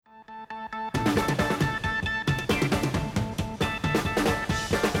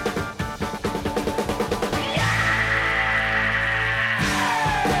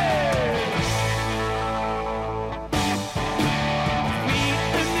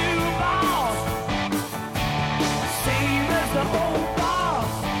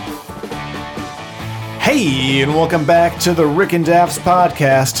Hey, and welcome back to the Rick and Daffs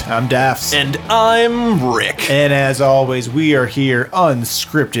podcast. I'm Daffs. And I'm Rick. And as always, we are here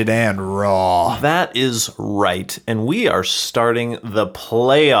unscripted and raw. That is right. And we are starting the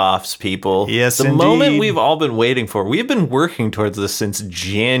playoffs, people. Yes, the indeed. moment we've all been waiting for. We've been working towards this since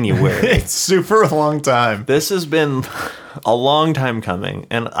January. It's super long time. This has been a long time coming,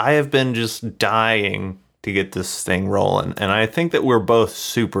 and I have been just dying to get this thing rolling, and I think that we're both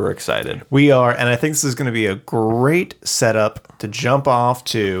super excited. We are, and I think this is going to be a great setup to jump off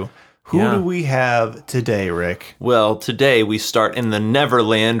to. Who do we have today, Rick? Well, today we start in the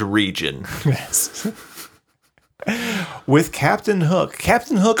Neverland region. Yes. With Captain Hook.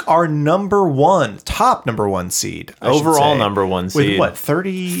 Captain Hook, our top number one seed. Overall number one seed. With what,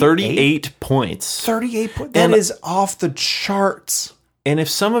 38 points. 38 points. That is off the charts. And if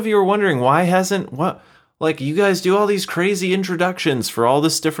some of you are wondering, why hasn't... Like, you guys do all these crazy introductions for all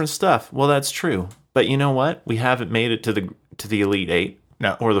this different stuff. Well, that's true. But you know what? We haven't made it to the Elite Eight.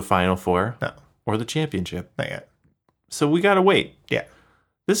 No. Or the Final Four. No. Or the championship. Not yet. So we gotta wait. Yeah.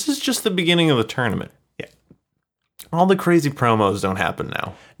 This is just the beginning of the tournament. Yeah. All the crazy promos don't happen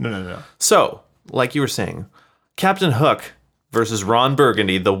now. No. So, like you were saying, Captain Hook versus Ron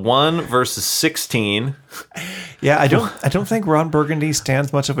Burgundy, the 1 versus 16. Yeah, I don't think Ron Burgundy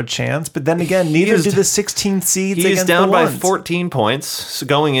stands much of a chance, but then again, neither do the 16 seeds. He's down the by ones. 14 points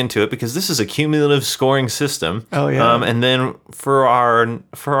going into it because this is a cumulative scoring system. Oh yeah. And then for our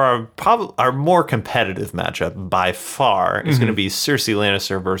more competitive matchup by far is going to be Cersei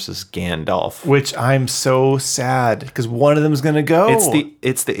Lannister versus Gandalf. Which I'm so sad because one of them is going to go.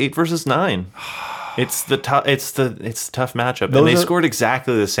 It's the 8 versus 9. It's the tough matchup, and they scored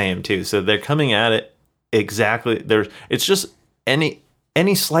exactly the same too. So they're coming at it exactly. It's just any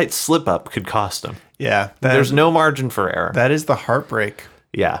slight slip up could cost them. Yeah, there's no margin for error. That is the heartbreak.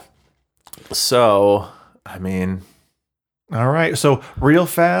 Yeah. So I mean, all right. So real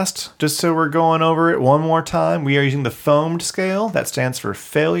fast, just so we're going over it one more time, we are using the foamed scale. That stands for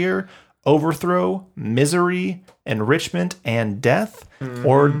failure, overthrow, misery, enrichment, and death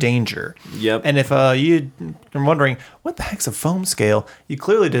or danger. Yep. And if you're wondering, what the heck's a foam scale? You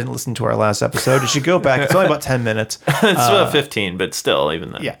clearly didn't listen to our last episode. You should go back. It's only about 10 minutes. It's about 15, but still,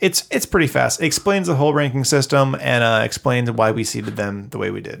 even then. Yeah, it's pretty fast. It explains the whole ranking system and explains why we seeded them the way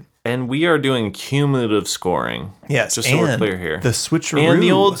we did. And we are doing cumulative scoring. Yes, just so we're clear here. The switcheroo. And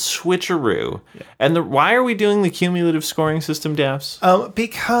the old switcheroo. Yeah. And why are we doing the cumulative scoring system, Daffs?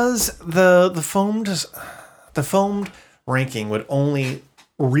 Because the foamed ranking would only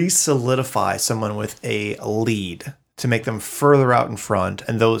re-solidify someone with a lead to make them further out in front,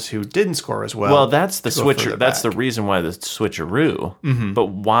 and those who didn't score as well. Well, that's the switcher. That's the reason why the switcheroo. Mm-hmm. But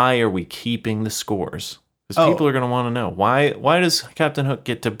why are we keeping the scores? Because people are going to want to know why does Captain Hook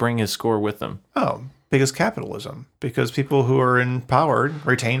get to bring his score with him? Oh, because capitalism. Because people who are in power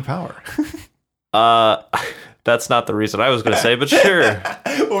retain power. That's not the reason I was going to say, but sure.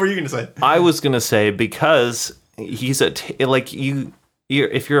 What were you going to say? I was going to say because he's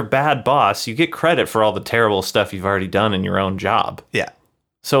if you're a bad boss, you get credit for all the terrible stuff you've already done in your own job. Yeah.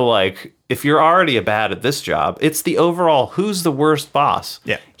 So, like, if you're already bad at this job, it's the overall who's the worst boss.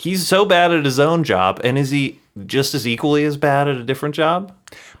 Yeah. He's so bad at his own job, and is he just as equally as bad at a different job?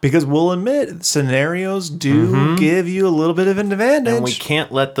 Because we'll admit, scenarios do give you a little bit of an advantage. And we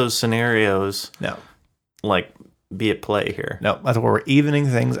can't let those scenarios be at play here. No, that's where we're evening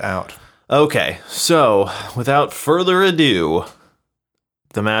things out. Okay, so without further ado,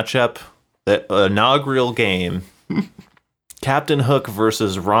 the matchup, the inaugural game, Captain Hook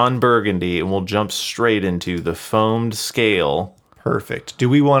versus Ron Burgundy, and we'll jump straight into the foamed scale. Perfect. Do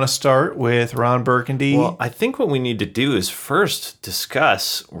we want to start with Ron Burgundy? Well, I think what we need to do is first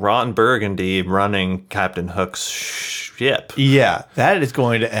discuss Ron Burgundy running Captain Hook's ship. Yeah, that is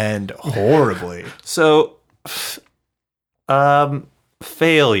going to end horribly. So,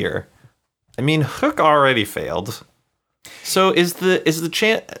 failure. I mean, Hook already failed. So is the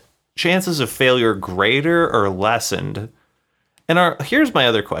chances of failure greater or lessened? And here's my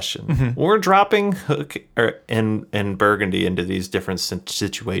other question: when we're dropping Hook and Burgundy into these different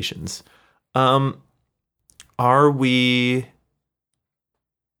situations, are we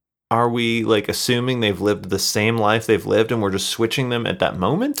like assuming they've lived the same life they've lived, and we're just switching them at that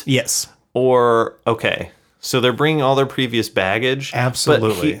moment? Yes. Or okay. So they're bringing all their previous baggage.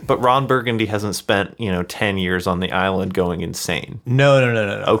 Absolutely. But Ron Burgundy hasn't spent, 10 years on the island going insane. No.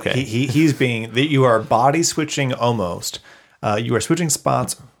 Okay. He's being... You are body switching almost. You are switching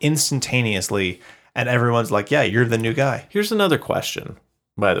spots instantaneously, and everyone's like, yeah, you're the new guy. Here's another question.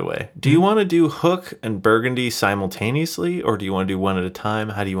 by the way. Do you want to do Hook and Burgundy simultaneously, or do you want to do one at a time?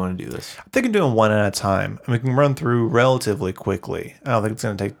 How do you want to do this? I think I'm doing one at a time, and we can run through relatively quickly. I don't think it's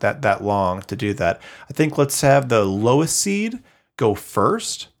going to take that long to do that. I think let's have the lowest seed go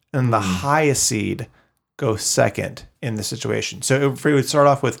first, and the highest seed go second in the situation. So if we would start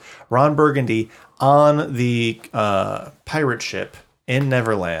off with Ron Burgundy on the pirate ship in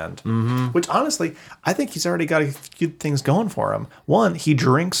Neverland, which honestly, I think he's already got a few things going for him. One, he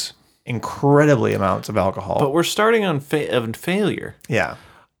drinks incredibly amounts of alcohol. But we're starting on failure. Yeah.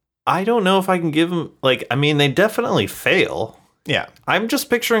 I don't know if I can give him, they definitely fail. Yeah. I'm just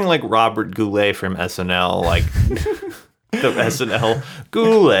picturing, Robert Goulet from SNL, the SNL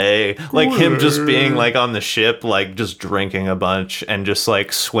Goulet, him just being, on the ship, just drinking a bunch and just,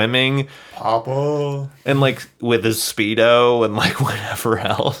 swimming. Papa. And, with his Speedo and, whatever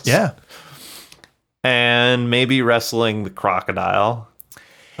else. Yeah. And maybe wrestling the crocodile.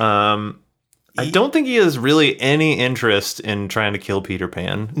 I don't think he has really any interest in trying to kill Peter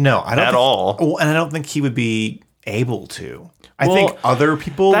Pan. No, I don't at all. Well, and I don't think he would be able to. I think other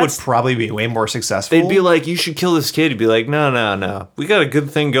people would probably be way more successful. They'd be like, you should kill this kid. He'd be like, no. We got a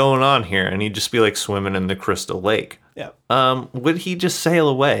good thing going on here. And he'd just be swimming in the Crystal Lake. Yeah. Would he just sail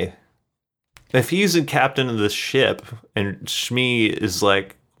away? If he's a captain of this ship and Shmi is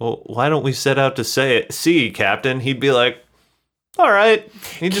like, well, why don't we set out to sea, Captain? He'd be like, all right.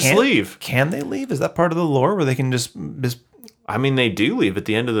 He'd just leave. Can they leave? Is that part of the lore where they can just... I mean, they do leave at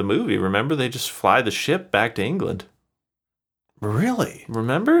the end of the movie. Remember? They just fly the ship back to England. Really?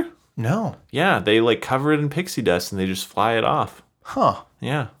 Remember? No. Yeah, they cover it in pixie dust and they just fly it off. Huh.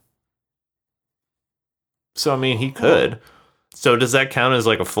 Yeah. So, I mean, he could. So does that count as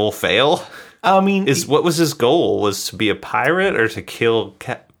a full fail? I mean... What was his goal? Was to be a pirate or to kill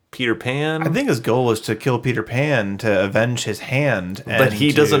Peter Pan? I think his goal was to kill Peter Pan to avenge his hand. But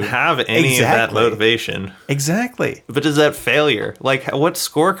he doesn't have any of that motivation. Exactly. But is that failure? What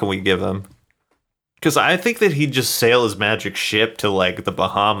score can we give him? Because I think that he'd just sail his magic ship to the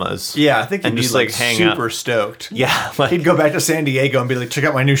Bahamas. Yeah, I think he'd be hang super out. Stoked. Yeah, he'd go back to San Diego and be like, check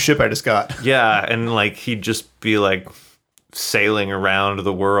out my new ship I just got. Yeah, and he'd just be sailing around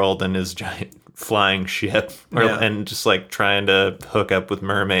the world in his giant flying ship, and just trying to hook up with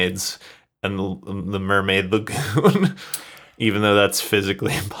mermaids and the Mermaid Lagoon, even though that's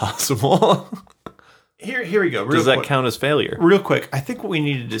physically impossible. Here we go. Does that count as failure? Real quick, I think what we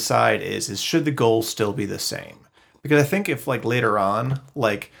need to decide is should the goal still be the same? Because I think if later on,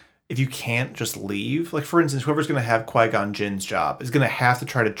 if you can't just leave, for instance, whoever's going to have Qui-Gon Jinn's job is going to have to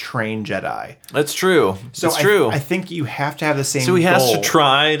try to train Jedi. That's true. So true. I think you have to have the same. So he has goal. to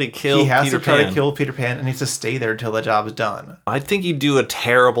try to kill Peter Pan. He has to try to kill Peter Pan, and he has to stay there until the job is done. I think he'd do a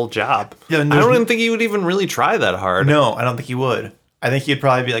terrible job. Yeah, I don't even think he would even really try that hard. No, I don't think he would. I think he'd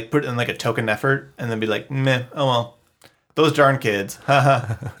probably be put in a token effort, and then be like, meh, oh well, those darn kids,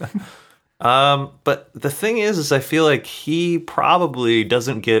 haha. But the thing is I feel he probably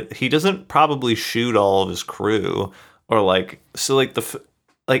doesn't probably shoot all of his crew, or so it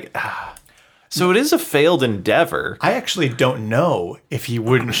is a failed endeavor. I actually don't know if he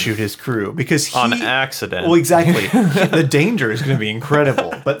wouldn't shoot his crew because on accident. Well, exactly. The danger is going to be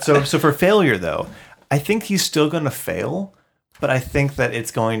incredible. But so for failure though, I think he's still going to fail, but I think that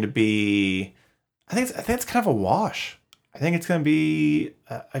it's going to be, I think it's kind of a wash. I think it's going to be,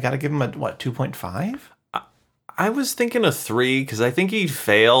 I got to give him a, 2.5? I was thinking a 3 because I think he'd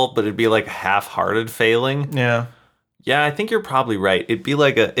fail, but it'd be a half-hearted failing. Yeah. Yeah, I think you're probably right. It'd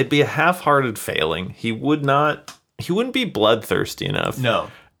be a half-hearted failing. He wouldn't be bloodthirsty enough. No.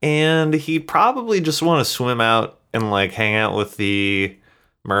 And he'd probably just want to swim out and hang out with the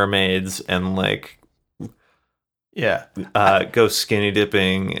mermaids and go skinny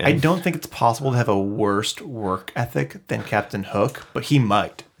dipping. And... I don't think it's possible to have a worse work ethic than Captain Hook, but he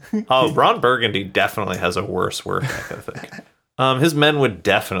might. Oh, Ron Burgundy definitely has a worse work ethic. His men would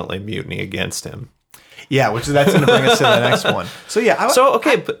definitely mutiny against him. Yeah, that's going to bring us to the next one. So yeah, I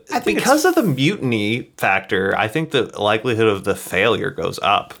think because of the mutiny factor, I think the likelihood of the failure goes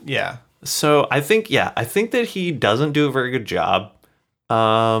up. Yeah. So I think that he doesn't do a very good job.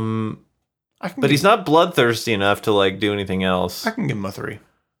 But he's not bloodthirsty enough to do anything else. I can give him a 3.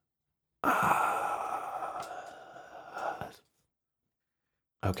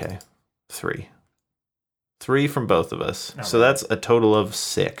 Okay, 3. 3 from both of us. All so right. That's a total of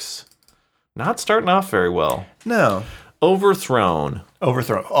 6. Not starting off very well. No. Overthrown.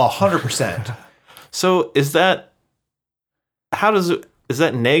 100%. So is that is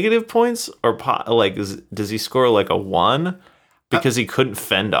that negative points or does he score a 1 because he couldn't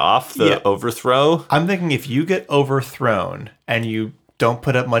fend off the overthrow? I'm thinking if you get overthrown and you don't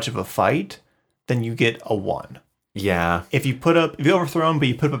put up much of a fight, then you get a 1. Yeah. If you overthrow him, but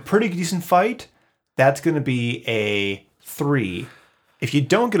you put up a pretty decent fight, that's going to be a 3. If you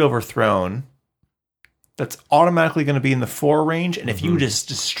don't get overthrown, that's automatically going to be in the 4 range. And if you just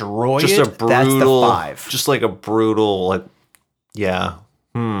destroy that's the 5. Just like a brutal, like, yeah.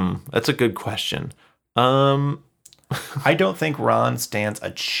 That's a good question. I don't think Ron stands a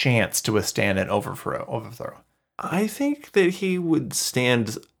chance to withstand an overthrow. I think that he would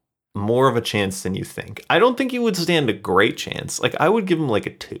stand more of a chance than you think. I don't think he would stand a great chance. Like, I would give him like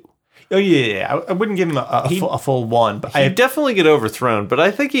a 2. Oh, yeah. I wouldn't give him a full 1. But he'd definitely get overthrown, but I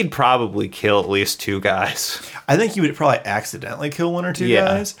think he'd probably kill at least 2 guys. I think he would probably accidentally kill 1 or 2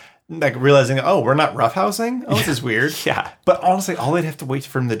 guys. Like, realizing, we're not roughhousing? This is weird. Yeah. But honestly, all they'd have to wait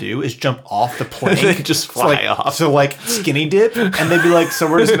for him to do is jump off the plank. They just fly off. So, like, skinny dip, and they'd be like, so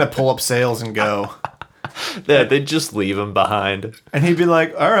we're just going to pull up sails and go. Yeah, they'd just leave him behind. And he'd be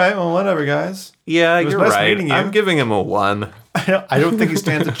like, all right, well, whatever, guys. Yeah, you're nice right. I'm giving him a 1. I don't think he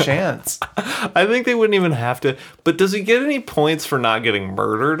stands a chance. I think they wouldn't even have to. But does he get any points for not getting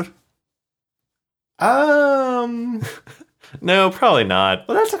murdered? No, probably not.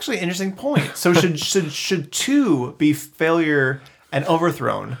 Well, that's actually an interesting point. So should 2 be failure and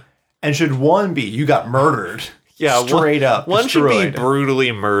overthrown? And should 1 be you got murdered? Yeah, straight up. 1 should be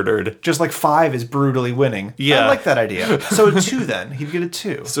brutally murdered. Just like 5 is brutally winning. Yeah. I like that idea. So a 2 then. He'd get a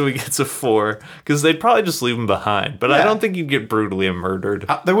 2. So he gets a 4. Because they'd probably just leave him behind. But I don't think he'd get brutally murdered.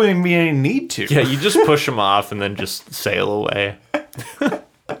 There wouldn't even be any need to. Yeah, you just push him off and then just sail away.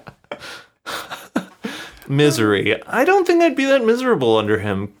 Misery. I don't think I'd be that miserable under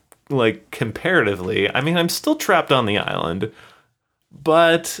him, like, comparatively. I mean, I'm still trapped on the island.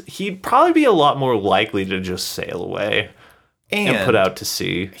 But he'd probably be a lot more likely to just sail away and put out to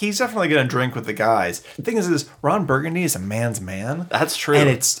sea. He's definitely going to drink with the guys. The thing is, Ron Burgundy is a man's man. That's true. And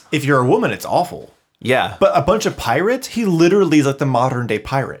if you're a woman, it's awful. Yeah. But a bunch of pirates, he literally is like the modern day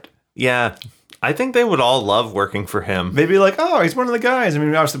pirate. Yeah. I think they would all love working for him. They'd be like, oh, he's one of the guys. I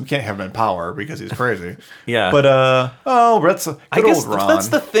mean, obviously we can't have him in power because he's crazy. Yeah. But, that's good old Ron. That's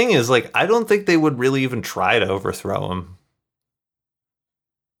the thing is, like, I don't think they would really even try to overthrow him.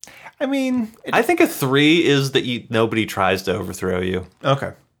 I mean... I think a 3 is that nobody tries to overthrow you.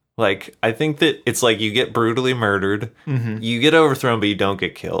 Okay. Like, I think that it's like you get brutally murdered, you get overthrown, but you don't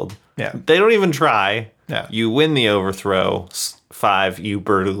get killed. Yeah. They don't even try. Yeah. You win the overthrow. 5, you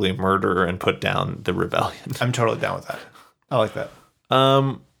brutally murder and put down the rebellion. I'm totally down with that. I like that.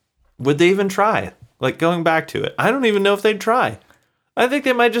 Would they even try? Like, going back to it, I don't even know if they'd try. I think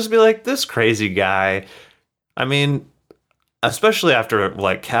they might just be like, this crazy guy. I mean, especially after,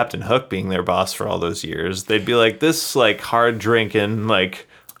 like, Captain Hook being their boss for all those years, they'd be like, this, like, hard-drinking, like,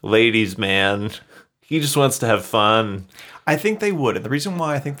 ladies' man. He just wants to have fun. I think they would. And the reason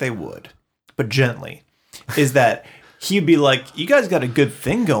why I think they would, but gently, is that he'd be like, you guys got a good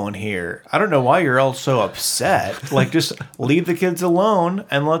thing going here. I don't know why you're all so upset. Like, just leave the kids alone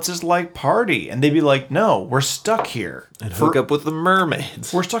and let's just, like, party. And they'd be like, no, we're stuck here. And hook up with the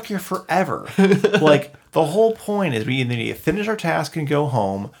mermaids. We're stuck here forever. Like, the whole point is we either need to finish our task and go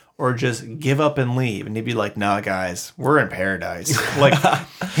home or just give up and leave. And they'd be like, nah, guys, we're in paradise. Like,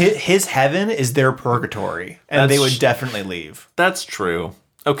 his heaven is their purgatory. And they would definitely leave. That's true.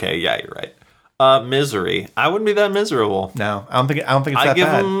 Okay, yeah, you're right. Misery. I wouldn't be that miserable. No, I don't think it's that bad.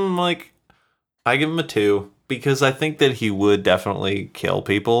 I give him a 2 because I think that he would definitely kill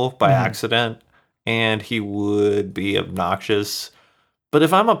people by accident and he would be obnoxious. But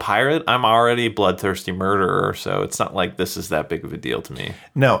if I'm a pirate, I'm already a bloodthirsty murderer, so it's not like this is that big of a deal to me.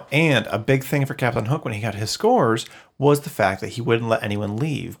 No, and a big thing for Captain Hook when he got his scores was the fact that he wouldn't let anyone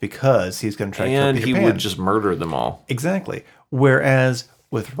leave because he's going to try to kill Peter Pan. And he would just murder them all. Exactly. Whereas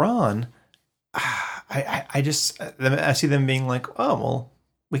with Ron, I see them being like, oh, well,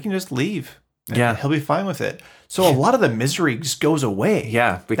 we can just leave. Yeah. He'll be fine with it. So a lot of the misery just goes away.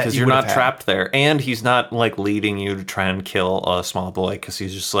 Yeah, because you're not trapped there. And he's not, like, leading you to try and kill a small boy because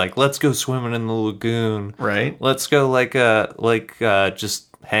he's just like, let's go swimming in the lagoon. Right. Let's go, just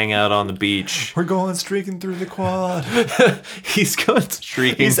hang out on the beach. We're going streaking through the quad. He's going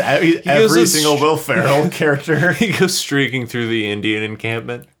streaking. He's every single Will Ferrell character. He goes streaking through the Indian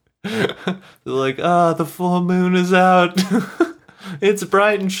encampment. They're like, the full moon is out. It's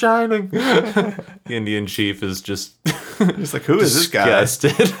bright and shining. The Indian chief is just he's like, who is this guy?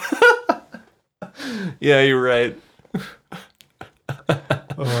 Disgusted. Yeah, you're right.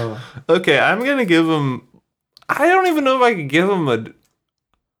 Okay, I'm gonna give him. I don't even know if I could give him a.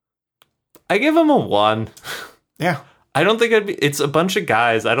 I give him a 1. Yeah, I don't think it's a bunch of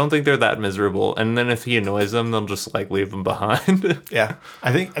guys. I don't think they're that miserable. And then if he annoys them, they'll just like leave him behind. Yeah.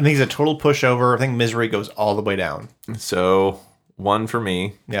 I think he's a total pushover. I think misery goes all the way down. So 1 for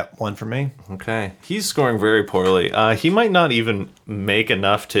me. Yeah, 1 for me. Okay. He's scoring very poorly. He might not even make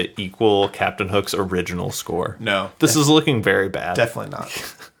enough to equal Captain Hook's original score. No. This is looking very bad. Definitely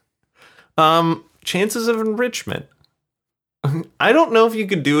not. Chances of enrichment. I don't know if you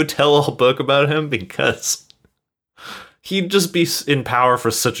could do a tell-all book about him because he'd just be in power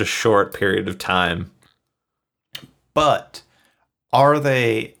for such a short period of time. But are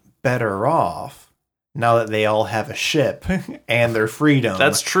they better off now that they all have a ship and their freedom?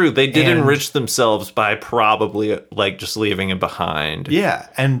 That's true. They did enrich themselves by probably like just leaving him behind. Yeah,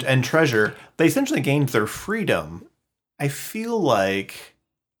 and treasure. They essentially gained their freedom. I feel like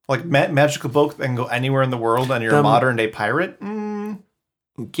magical book that can go anywhere in the world and you're a modern day pirate.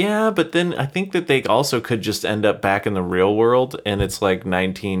 Yeah, but then I think that they also could just end up back in the real world and it's like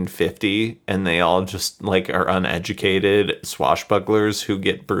 1950 and they all just like are uneducated swashbucklers who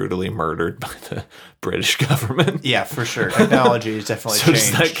get brutally murdered by the British government. Yeah, for sure. Technology is definitely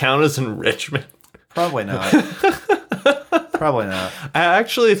changed. Does that count as enrichment? Probably not. Probably not. I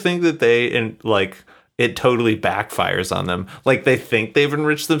actually think that it totally backfires on them. Like they think they've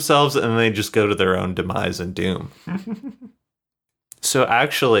enriched themselves and they just go to their own demise and doom. So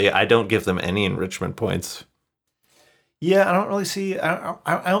actually, I don't give them any enrichment points. Yeah, I don't really see. I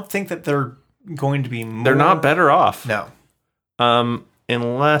don't think that they're going to be more. They're not better off. No.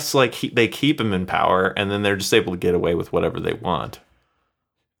 Unless they keep him in power and then they're just able to get away with whatever they want.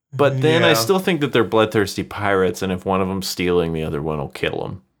 But then I still think that they're bloodthirsty pirates, and if one of them's stealing, the other one will kill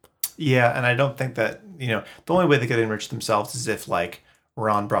them. Yeah, and I don't think that, the only way they could enrich themselves is if,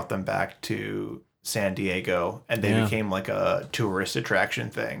 Ron brought them back to San Diego and they became, a tourist attraction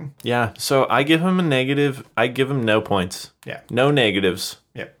thing. Yeah, so I give him a negative. I give him no points. Yeah. No negatives.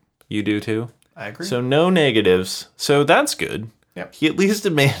 Yep. You do too? I agree. So no negatives. So that's good. Yep. He at least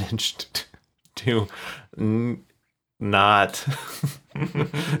managed to not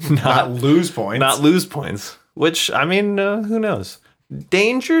lose points. Not lose points. Which, who knows?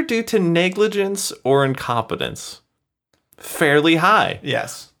 Danger due to negligence or incompetence. Fairly high.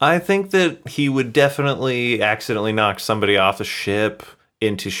 Yes. I think that he would definitely accidentally knock somebody off the ship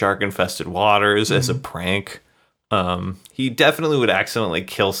into shark-infested waters as a prank. He definitely would accidentally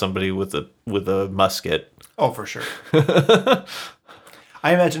kill somebody with a musket. Oh, for sure. I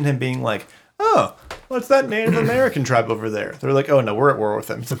imagine him being like, "Oh, what's that Native American tribe over there?" They're like, "Oh no, we're at war with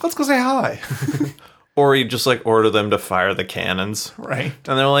them." He's like, "Let's go say hi." Or he'd just order them to fire the cannons. Right.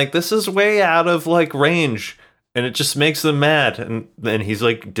 And they're like, "This is way out of range." And it just makes them mad. And then he's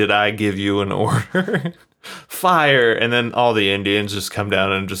like, "Did I give you an order?" Fire. And then all the Indians just come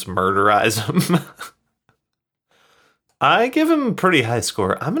down and just murderize him. I give him a pretty high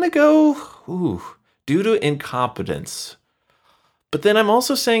score. I'm going to go, due to incompetence. But then I'm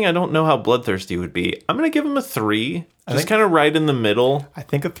also saying I don't know how bloodthirsty would be. I'm going to give him a 3. Just kind of right in the middle. I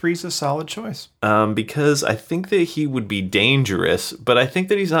think a 3's a solid choice. Because I think that he would be dangerous, but I think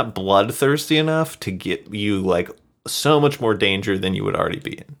that he's not bloodthirsty enough to get you so much more danger than you would already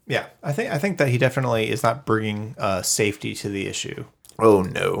be in. Yeah, I think that he definitely is not bringing safety to the issue. Oh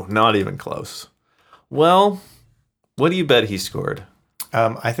no, not even close. Well, what do you bet he scored?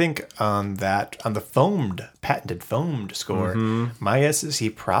 I think on the patented foamed score, my guess is he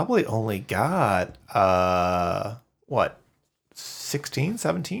probably only got 16,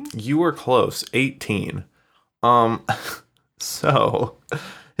 17? You were close, 18. So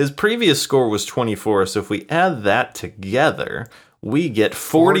his previous score was 24, so if we add that together, we get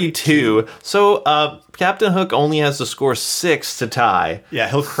 42. So Captain Hook only has to score 6 to tie. Yeah,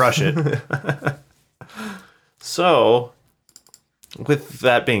 he'll crush it. So, with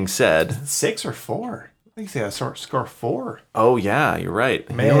that being said... 6 or 4? I think he's got to score 4. Oh, yeah, you're right.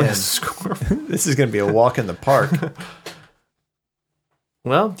 Man, this is going to be a walk in the park.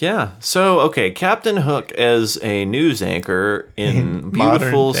 Well, yeah. So, okay, Captain Hook as a news anchor in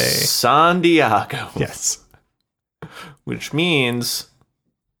beautiful San Diego. Yes. Which means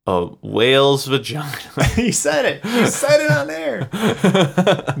a whale's vagina. He said it. He said it on air.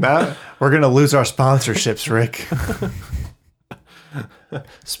 Now, we're going to lose our sponsorships, Rick.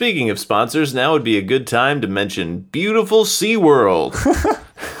 Speaking of sponsors, now would be a good time to mention beautiful SeaWorld.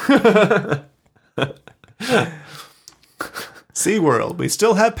 SeaWorld. We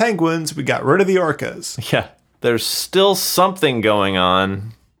still have penguins. We got rid of the orcas. Yeah, there's still something going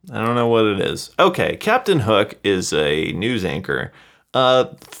on. I don't know what it is. Okay, Captain Hook is a news anchor.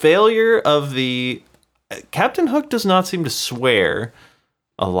 Failure of the... Captain Hook does not seem to swear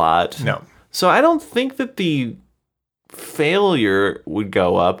a lot. No. So I don't think that the failure would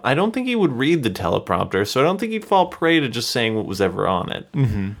go up. I don't think he would read the teleprompter, so I don't think he'd fall prey to just saying what was ever on it.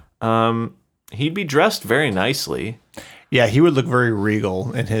 Mm-hmm. He'd be dressed very nicely. Yeah, he would look very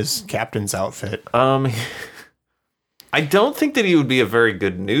regal in his captain's outfit. I don't think that he would be a very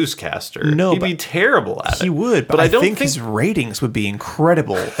good newscaster. No, he'd be terrible at it. He would, but I don't think his ratings would be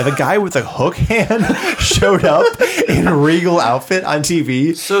incredible. If a guy with a hook hand showed up in a regal outfit on TV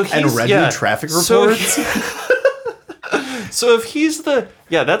and read the traffic reports. So if he's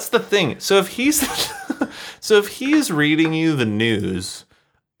that's the thing. So if he's reading you the news,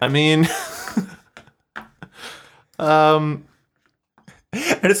 I mean, I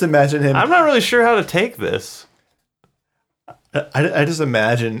just imagine him. I'm not really sure how to take this. I just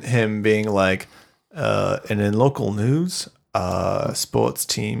imagine him being like, and in local news, sports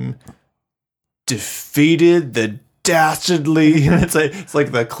team defeated the dastardly. It's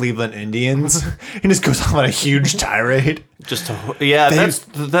like the Cleveland Indians. He just goes on a huge tirade. That's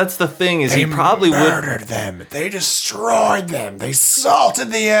the thing is he probably murdered them. They destroyed them. They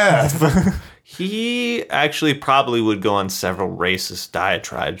salted the earth. He actually probably would go on several racist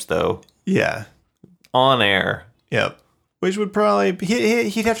diatribes, though. Yeah, on air. Yep. Which would probably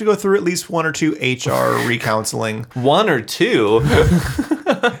he'd have to go through at least one or two HR recounseling. One or two.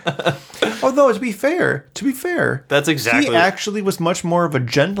 Although to be fair, that's exactly. He actually was much more of a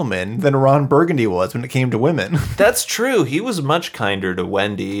gentleman than Ron Burgundy was when it came to women. That's true. He was much kinder to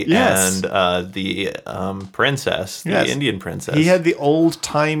Wendy and the princess, the Indian princess. He had the old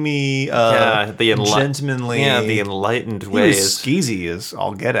timey, gentlemanly, the enlightened ways. He was skeezy as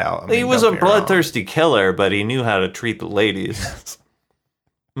all get out. He was a bloodthirsty killer, but he knew how to treat the ladies.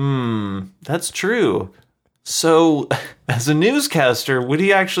 That's true. So, as a newscaster, would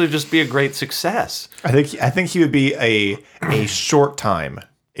he actually just be a great success? I think he would be a short time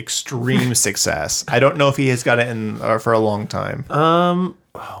extreme success. I don't know if he has got it in for a long time. Oh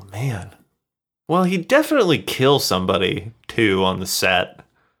man. Well, he'd definitely kill somebody too on the set.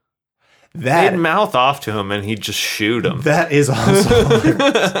 They'd mouth off to him and he'd just shoot him. That is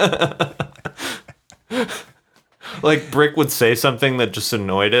awesome. Like Brick would say something that just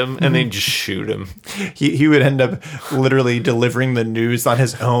annoyed him, and they'd just shoot him. He would end up literally delivering the news on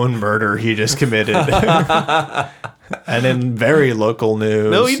his own murder he just committed. And in very local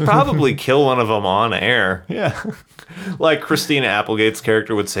news. No, he'd probably kill one of them on air. Yeah. Like Christina Applegate's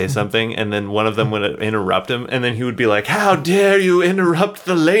character would say something, and then one of them would interrupt him, and then he would be like, "How dare you interrupt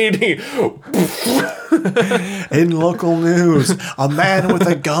the lady?" In local news, a man with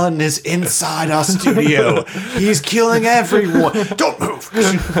a gun is inside our studio. He's killing everyone. Don't move.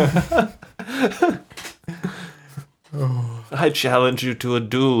 I challenge you to a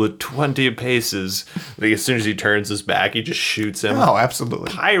duel at 20 paces. Like, as soon as he turns his back, he just shoots him. Oh,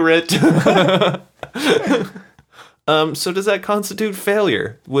 absolutely. Pirate. So does that constitute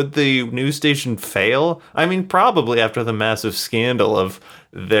failure? Would the news station fail? I mean, probably after the massive scandal of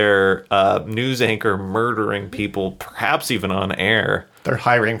their news anchor murdering people, perhaps even on air. Their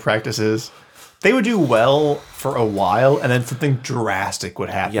hiring practices. They would do well for a while, and then something drastic would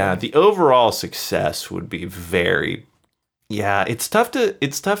happen. Yeah, the overall success would be very... Yeah, it's tough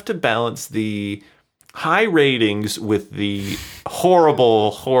to balance the high ratings with the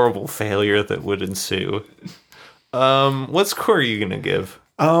horrible, horrible failure that would ensue. What score are you gonna give?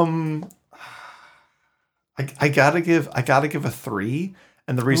 I gotta give a 3,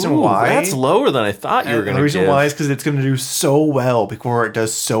 and the reason why that's lower than I thought you were gonna. The reason why is because it's gonna do so well before it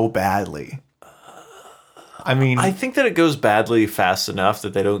does so badly. I mean, I think that it goes badly fast enough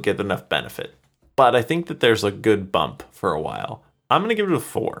that they don't get enough benefit, but I think that there's a good bump for a while. I'm gonna give it a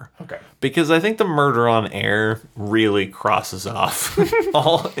 4. Okay. Because I think the murder on air really crosses off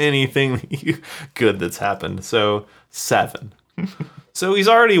anything good that's happened. So 7. So he's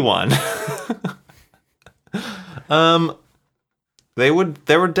already won. There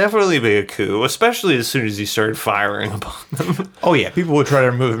would definitely be a coup, especially as soon as he started firing upon them. Oh yeah, people would try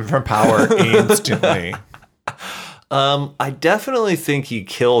to remove him from power instantly. I definitely think he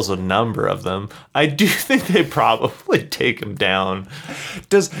kills a number of them. I do think they probably take him down.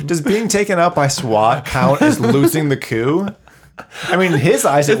 Does being taken out by SWAT count as losing the coup? I mean, in his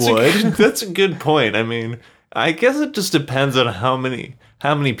eyes it would. That's a good point. I mean, I guess it just depends on how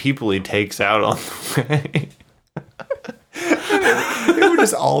many people he takes out on the way. It would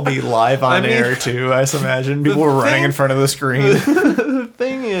just all be live on air too, I imagine. People were running in front of the screen. The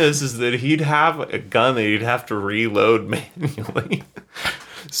thing is that he'd have a gun that he'd have to reload manually.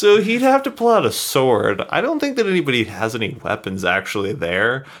 So he'd have to pull out a sword. I don't think that anybody has any weapons actually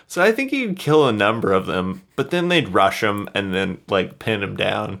there. So I think he'd kill a number of them, but then they'd rush him and then like pin him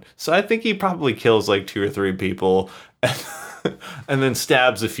down. So I think he probably kills like 2 or 3 people and then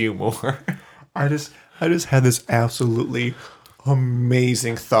stabs a few more. I just had this absolutely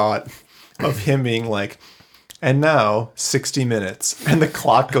amazing thought of him being like, and now 60 minutes, and the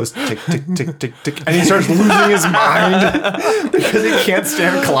clock goes tick, tick, tick, tick, tick, and he starts losing his mind because he can't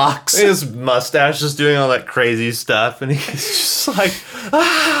stand clocks. His mustache is doing all that crazy stuff, and he's just like,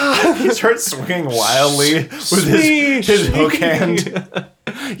 ah! He starts swinging wildly with his hook hand.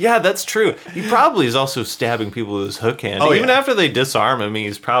 Yeah, that's true. He probably is also stabbing people with his hook hand. Oh, Even yeah. after they disarm him,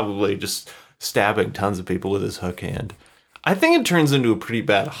 he's probably just stabbing tons of people with his hook hand. I think it turns into a pretty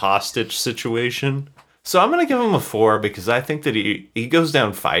bad hostage situation. So I'm going to give him a 4 because I think that he goes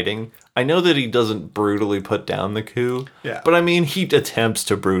down fighting. I know that he doesn't brutally put down the coup. Yeah. But I mean, he attempts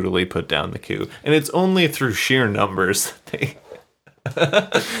to brutally put down the coup. And it's only through sheer numbers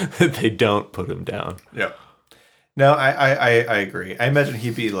that they don't put him down. Yep. No, I agree. I imagine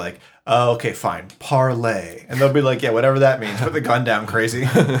he'd be like, oh, okay, fine, parlay. And they'll be like, yeah, whatever that means. Put the gun down, crazy.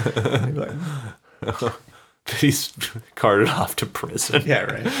 He'd be like, He's carted off to prison. yeah,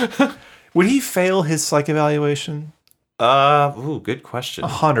 right. Would he fail his psych evaluation? Good question.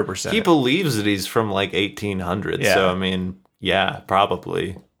 100%. He believes that he's from like 1800. Yeah. So, I mean, yeah,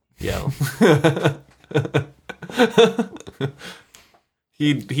 probably. Yeah.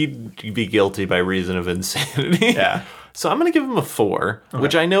 He'd be guilty by reason of insanity. Yeah. So I'm going to give him a 4,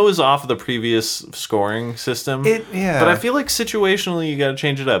 which I know is off the previous scoring system. Yeah. But I feel like situationally you got to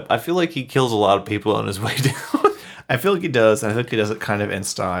change it up. I feel like he kills a lot of people on his way down. I feel like he does, and I think he does it kind of in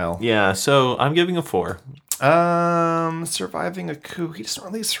style. Yeah, so I'm giving a 4. Surviving a coup. He doesn't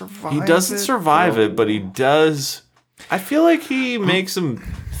really survive. He doesn't survive it, but he does. I feel like he makes him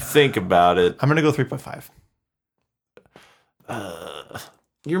think about it. I'm gonna go 3.5.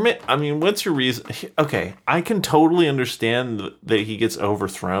 I mean, what's your reason? Okay, I can totally understand that he gets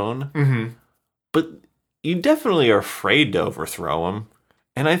overthrown, but you definitely are afraid to overthrow him.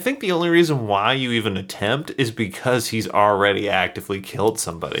 And I think the only reason why you even attempt is because he's already actively killed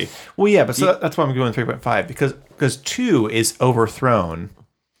somebody. Well, yeah, but that's why I'm going 3.5 because 2 is overthrown.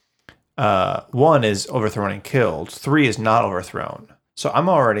 1 is overthrown and killed. 3 is not overthrown. So I'm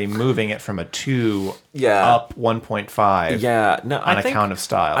already moving it from a 2 up 1.5. Yeah, no, on account of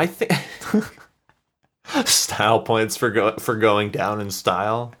style. I think style points for going down in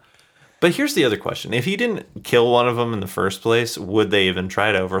style. But here's the other question: if he didn't kill one of them in the first place, would they even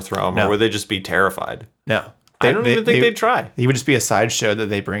try to overthrow him, or would they just be terrified? No, I don't even think they'd try. He would just be a sideshow that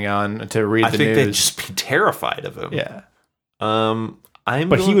they bring on to read the news. I think they'd just be terrified of him. Yeah.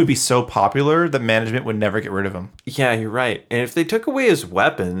 He would be so popular that management would never get rid of him. Yeah, you're right. And if they took away his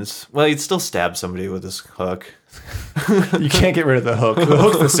weapons, well, he'd still stab somebody with his hook. You can't get rid of the hook. The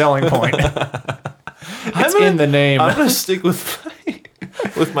hook's the selling point. It's in the name. I'm going to stick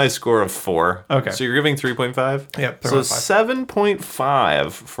with my score of 4. Okay. So you're giving 3.5? Yep. So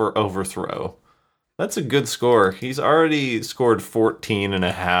 7.5 for overthrow. That's a good score. He's already scored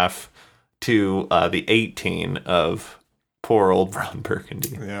 14.5 to the 18 of poor old Ron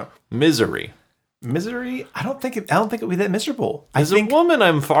Burgundy. Yeah. Misery. I don't think it would be that miserable. As a woman,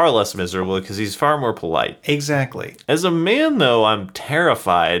 I'm far less miserable because he's far more polite. Exactly. As a man, though, I'm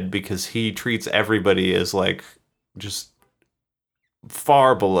terrified because he treats everybody as like just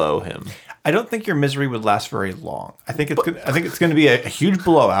far below him. I don't think your misery would last very long. I think it's going to be a huge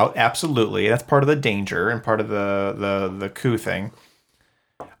blowout. Absolutely, that's part of the danger and part of the coup thing.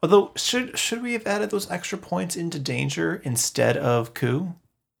 Although, should we have added those extra points into danger instead of coup?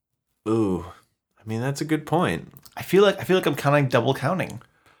 Ooh, I mean that's a good point. I feel like I'm kind of like double counting.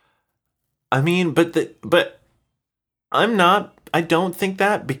 I mean, but I'm not. I don't think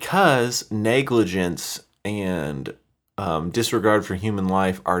that because negligence and disregard for human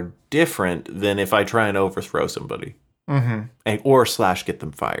life are different than if I try and overthrow somebody or / get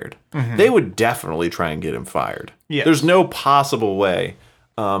them fired. They would definitely try and get him fired. Yes. There's no possible way.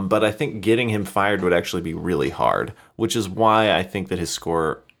 But I think getting him fired would actually be really hard, which is why I think that his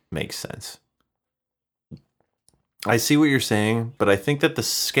score makes sense. I see what you're saying, but I think that the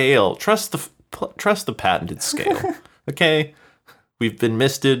scale, trust the patented scale. Okay? We've been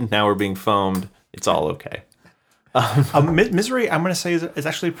misted, now we're being foamed. It's all okay. Misery, I'm going to say, is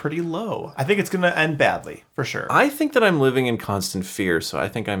actually pretty low. I think it's going to end badly, for sure. I think that I'm living in constant fear, so I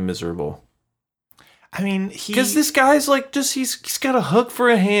think I'm miserable. I mean, because this guy's like he's got a hook for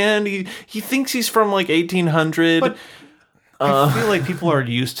a hand. He thinks he's from like 1800. But I feel like people are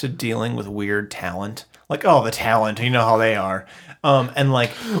used to dealing with weird talent. Like, oh, the talent, you know how they are. And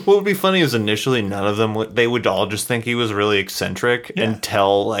like, What would be funny is initially none of them they would all just think he was really eccentric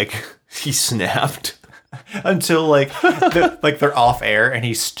until like he snapped. until like they're off air and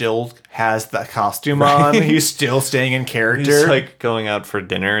he still has the costume on. He's still staying in character. He's like going out for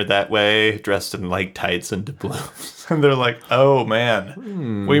dinner that way, dressed in like tights and doubloons. And they're like, "Oh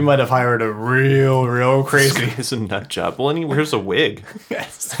man, we might have hired a real crazy." It's a nut job. Well, and he wears a wig.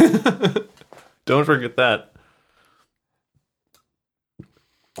 Yes. Don't forget that.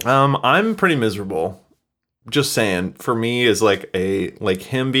 I'm pretty miserable. Just saying. For me, is like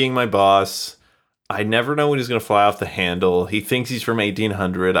him being my boss. I never know when he's gonna fly off the handle. He thinks he's from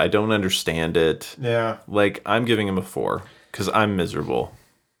 1800. I don't understand it. Yeah. Like, I'm giving him a 4 because I'm miserable,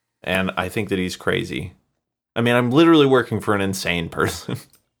 and I think that he's crazy. I mean, I'm literally working for an insane person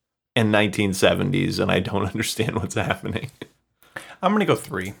in 1970s, and I don't understand what's happening. I'm gonna go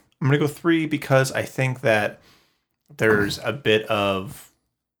 3. I'm gonna go 3 because I think that there's a bit of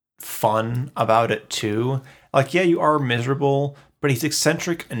fun about it too. Like, yeah, you are miserable, but he's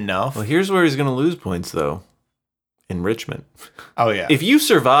eccentric enough. Well, here's where he's going to lose points, though. Enrichment. Oh, yeah. If you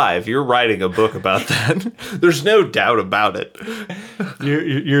survive, you're writing a book about that. There's no doubt about it.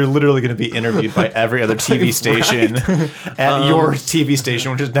 You're literally going to be interviewed by every other TV station at your TV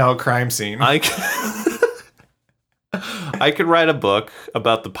station, which is now a crime scene. I could write a book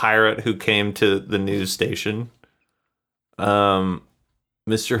about the pirate who came to the news station.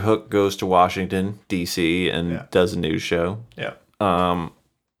 Mr. Hook goes to Washington, D.C. and does a news show. Yeah.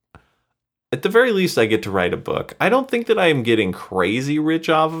 At the very least, I get to write a book. I don't think that I am getting crazy rich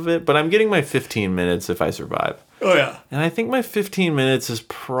off of it, but I'm getting my 15 minutes if I survive. Oh, yeah. And I think my 15 minutes is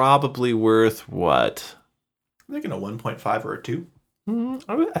probably worth what? I'm thinking a 1.5 or a 2.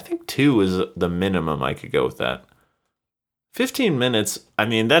 I think 2 is the minimum I could go with that. 15 minutes, I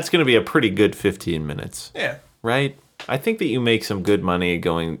mean, that's going to be a pretty good 15 minutes. Yeah. Right? I think that you make some good money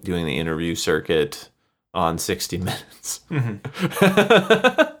doing the interview circuit on 60 Minutes. Mm-hmm.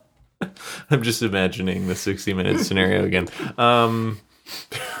 I'm just imagining the 60-minute scenario again. And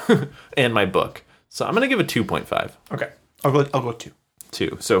my book. So I'm going to give it 2.5. Okay. I'll go 2.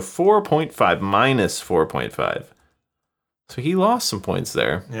 2. So 4.5 minus 4.5. So he lost some points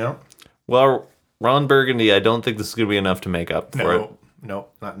there. Yeah. Well, Ron Burgundy, I don't think this is going to be enough to make up for it. No,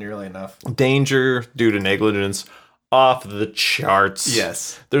 not nearly enough. Danger due to negligence. Off the charts.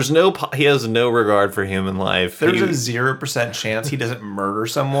 Yes. He has no regard for human life. There's a 0% chance he doesn't murder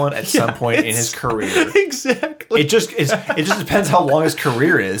someone at some point in his career. Exactly. It just depends how long his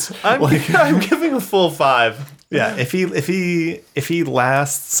career is. I'm giving a full 5. Yeah, if he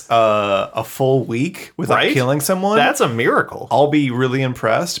lasts a full week without killing someone, that's a miracle. I'll be really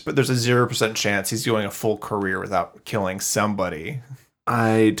impressed, but there's a 0% chance he's going a full career without killing somebody.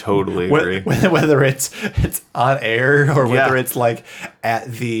 I totally agree. Whether it's on air or whether it's like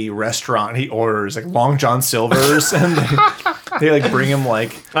at the restaurant, he orders like Long John Silver's and they like bring him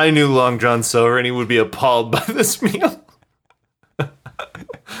like. I knew Long John Silver and he would be appalled by this meal.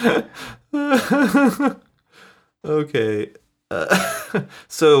 Okay.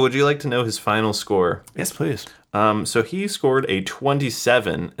 So would you like to know his final score? Yes, please. So he scored a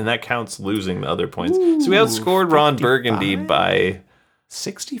 27 and that counts losing the other points. So we outscored Ron Burgundy by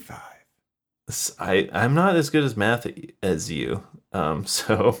 65. I'm not as good as math as you.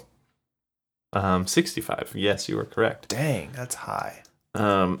 65. Yes, you were correct. Dang, that's high.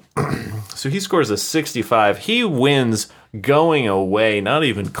 So he scores a 65. He wins going away, not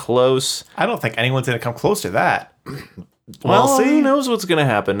even close. I don't think anyone's going to come close to that. Well, who knows what's going to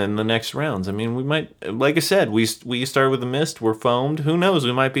happen in the next rounds? I mean, we might, like I said, we started with the mist, we're foamed. Who knows?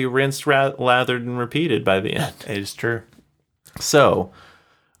 We might be rinsed, lathered, and repeated by the end. It is true. So,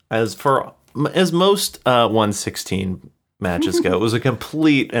 as most 116 matches go, it was a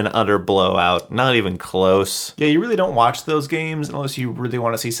complete and utter blowout. Not even close. Yeah, you really don't watch those games unless you really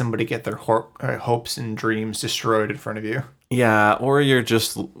want to see somebody get their hopes and dreams destroyed in front of you. Yeah, or you're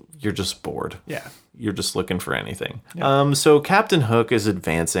just bored. Yeah. You're just looking for anything. Yep. So Captain Hook is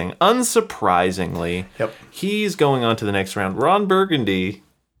advancing, unsurprisingly. Yep. He's going on to the next round. Ron Burgundy,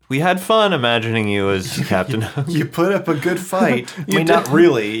 we had fun imagining you as Captain Hook. You put up a good fight. I mean, not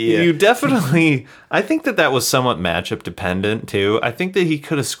really. Yeah. You definitely... I think that was somewhat matchup dependent, too. I think that he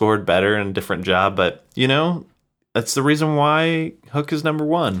could have scored better in a different job, but, that's the reason why Hook is number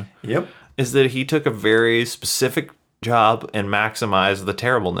 1. Yep. Is that he took a very specific job and maximized the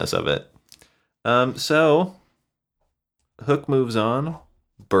terribleness of it. So Hook moves on.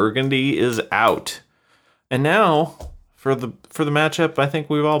 Burgundy is out. And now for the matchup I think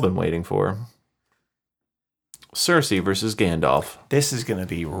we've all been waiting for. Cersei versus Gandalf. This is going to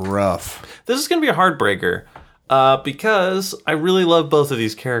be rough. This is going to be a heartbreaker. Because I really love both of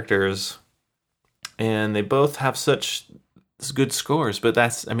these characters, and they both have such good scores. But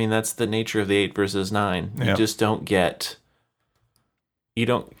that's the nature of the 8 versus 9. You just don't get.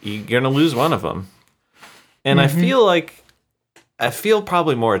 You're gonna lose one of them, and I feel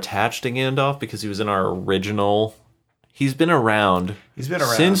probably more attached to Gandalf because he was in our original. He's been around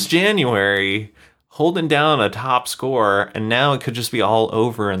since January, holding down a top score, and now it could just be all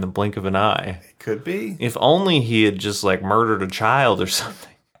over in the blink of an eye. It could be. If only he had just like murdered a child or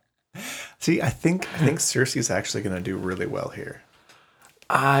something. See, I think Cersei's actually going to do really well here.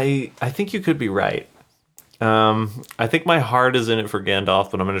 I think you could be right. I think my heart is in it for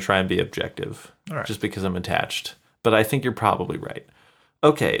Gandalf, but I'm going to try and be objective, just because I'm attached. But I think you're probably right.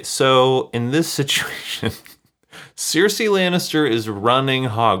 Okay, so in this situation, Cersei Lannister is running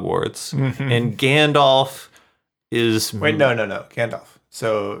Hogwarts, and Gandalf is... Wait, no, Gandalf.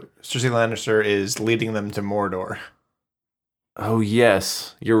 So Cersei Lannister is leading them to Mordor. Oh,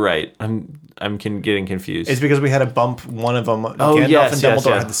 yes, you're right. I'm getting confused. It's because we had to bump one of them. Oh, Gandalf yes, and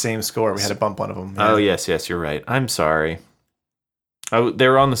Dumbledore had the same score. We had to bump one of them. Yeah. Oh, yes, you're right. I'm sorry. They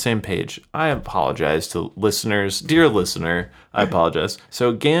were on the same page. I apologize to listeners. Dear listener, I apologize.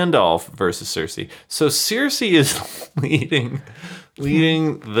 So Gandalf versus Cersei. So Cersei is leading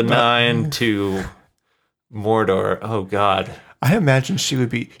the 9 to Mordor. Oh, God. I imagine she would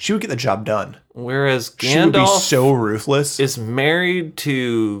get the job done. Whereas Gandalf she would be so ruthless. Is married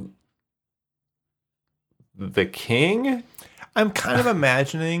to the king? I'm kind of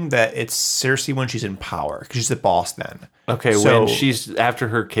imagining that it's Cersei when she's in power, because she's the boss then. Okay, so, when she's after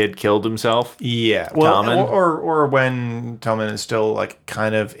her kid killed himself? Yeah. Well, Tommen? or when Tommen is still like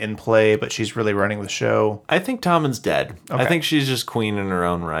kind of in play, but she's really running the show. I think Tommen's dead. Okay. I think she's just queen in her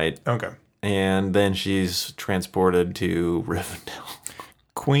own right. Okay. And then she's transported to Rivendell.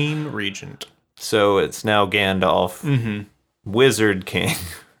 Queen Regent. So it's now Gandalf, Wizard King.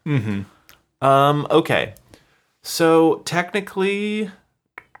 Okay. So technically,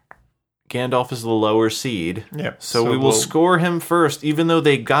 Gandalf is the lower seed. Yep. So we will score him first, even though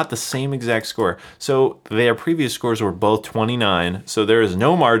they got the same exact score. So their previous scores were both 29. So there is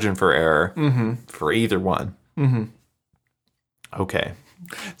no margin for error for either one. Okay.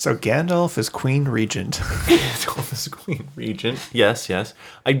 So Gandalf is Queen Regent. Gandalf is Queen Regent. Yes.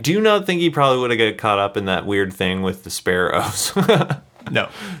 I do not think he probably would have got caught up in that weird thing with the sparrows. No.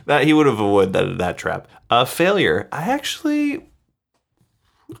 That he would have avoided that trap. Failure.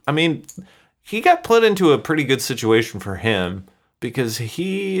 He got put into a pretty good situation for him because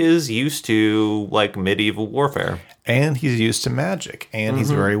he is used to like medieval warfare. And he's used to magic. And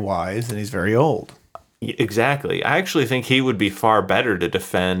he's very wise and he's very old. Exactly. I actually think he would be far better to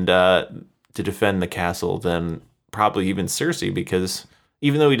defend the castle than probably even Cersei, because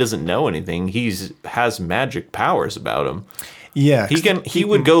even though he doesn't know anything, has magic powers about him. Yeah, he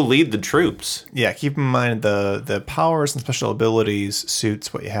would go lead the troops. Yeah, keep in mind the powers and special abilities,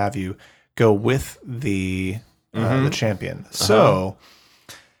 suits, what have you, go with the champion. So,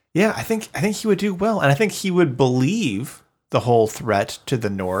 yeah, I think he would do well, and I think he would believe the whole threat to the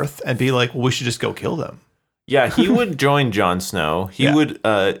north and be like, well, we should just go kill them. Yeah, he would join Jon Snow. He would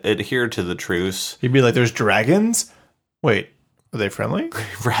adhere to the truce. He'd be like, there's dragons? Wait, are they friendly?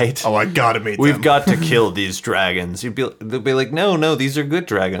 Right. Oh, I gotta meet them. We've got to kill these dragons. They'll be like, no, these are good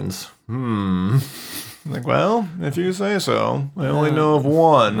dragons. Like, well, if you say so. I only know of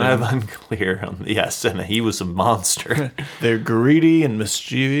one. I'm unclear on yes, and he was a monster. They're greedy and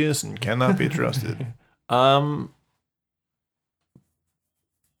mischievous and cannot be trusted.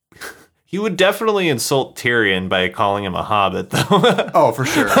 He would definitely insult Tyrion by calling him a hobbit, though. Oh, for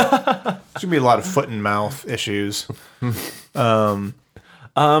sure. There's going to be a lot of foot and mouth issues. So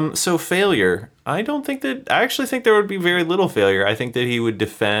failure. I actually think there would be very little failure. I think that he would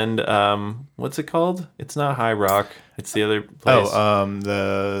defend, what's it called? It's not High Rock. It's the other place.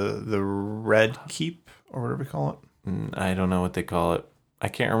 The Red Keep, or whatever we call it. I don't know what they call it. I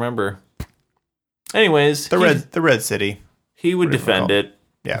can't remember. Anyways. The Red City. He would defend it.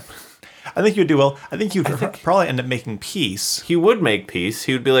 Yeah. I think he would do well. I think he would probably end up making peace. He would make peace.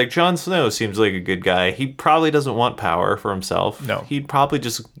 He would be like, Jon Snow seems like a good guy. He probably doesn't want power for himself. No. He'd probably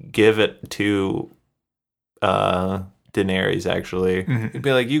just give it to Daenerys, actually. He'd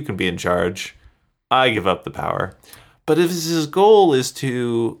be like, you can be in charge. I give up the power. But if his goal is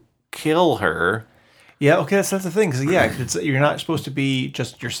to kill her... Yeah, okay, that's the thing. Because, you're not supposed to be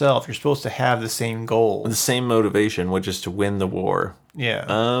just yourself. You're supposed to have the same goal. The same motivation, which is to win the war.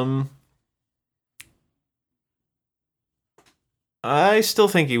 Yeah. I still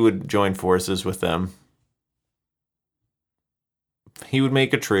think he would join forces with them. He would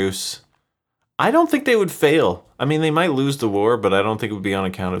make a truce. I don't think they would fail. I mean, they might lose the war, but I don't think it would be on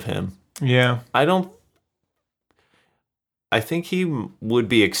account of him. Yeah. I think he would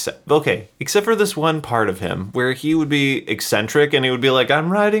be except for this one part of him where he would be eccentric and he would be like,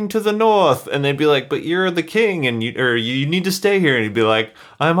 I'm riding to the north, and they'd be like, but you're the king and you need to stay here, and he'd be like,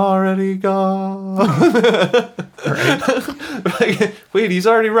 I'm already gone. Like, wait, he's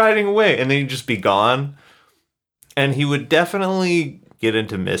already riding away, and then he'd just be gone, and he would definitely get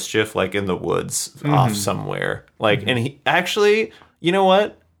into mischief, like in the woods off somewhere, like, and he actually, you know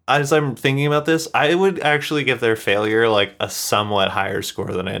what? As I'm thinking about this, I would actually give their failure like a somewhat higher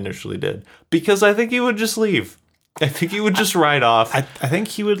score than I initially did. Because I think he would just leave. I think he would just ride off. I think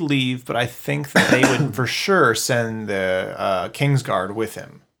he would leave, but I think that they would for sure send the Kingsguard with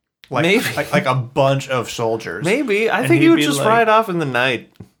him. Like, maybe. Like a bunch of soldiers. Maybe. I think he would just ride off in the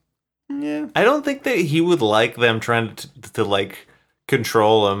night. Yeah. I don't think that he would like them trying to like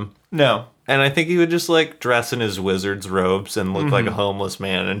control him. No. And I think he would just like dress in his wizard's robes and look like a homeless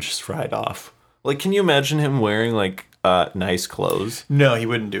man and just ride off. Like, can you imagine him wearing like nice clothes? No, he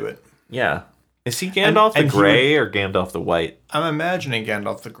wouldn't do it. Yeah. Is he Gandalf the Grey or Gandalf the White? I'm imagining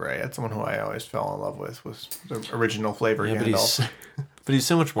Gandalf the Grey. That's the one who I always fell in love with, was the original flavor Gandalf. But he's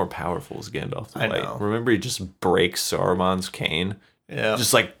so much more powerful as Gandalf the White. Know. Remember, he just breaks Saruman's cane? Yeah.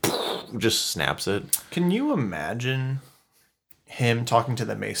 Just like, just snaps it. Can you imagine him talking to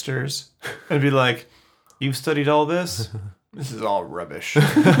the maesters and be like, you've studied all this? This is all rubbish.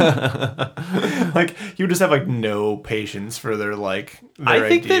 Like, he would just have like no patience for their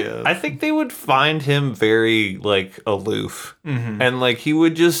ideas. I think they would find him very like aloof, and like he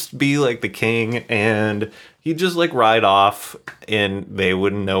would just be like the king, and he'd just like ride off, and they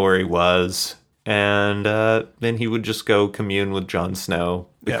wouldn't know where he was, and then he would just go commune with Jon Snow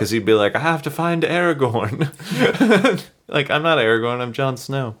because he'd be like, I have to find Aragorn. Like, I'm not Aragorn, I'm Jon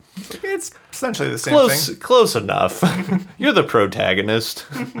Snow. It's essentially the same thing. Close enough. You're the protagonist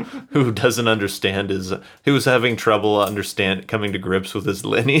who doesn't understand who's having trouble coming to grips with his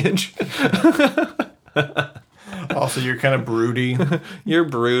lineage. Also, you're kind of broody. You're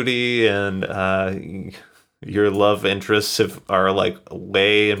broody, and your love interests are like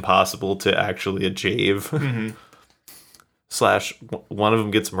way impossible to actually achieve. / one of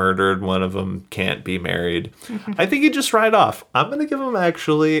them gets murdered, one of them can't be married. I think he'd just ride off. I'm going to give him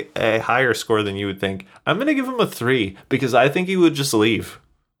actually a higher score than you would think. I'm going to give him a 3 because I think he would just leave.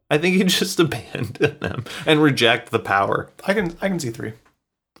 I think he'd just abandon them and reject the power. I can see 3.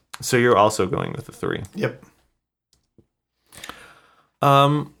 So you're also going with a 3. Yep.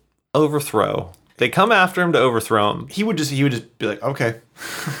 Overthrow. They come after him to overthrow him. He would just be like, okay.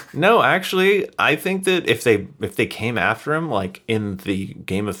 No, actually, I think that if they came after him like in the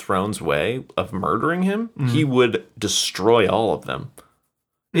Game of Thrones way of murdering him, he would destroy all of them.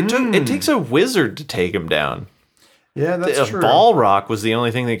 It takes a wizard to take him down. Yeah, that's true. Balrog was the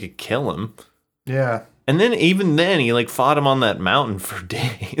only thing that could kill him. Yeah. And then even then, he like fought him on that mountain for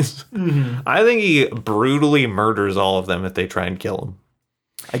days. I think he brutally murders all of them if they try and kill him.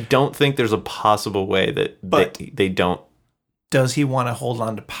 I don't think there's a possible way that they don't. Does he want to hold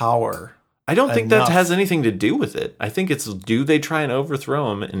on to power? I don't think that has anything to do with it. I think it's, do they try and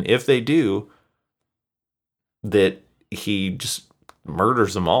overthrow him? And if they do, that he just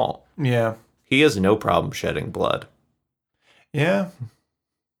murders them all. Yeah. He has no problem shedding blood. Yeah.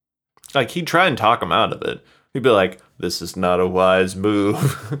 Like, he'd try and talk him out of it. He'd be like, this is not a wise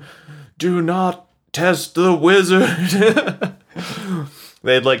move. Do not test the wizard.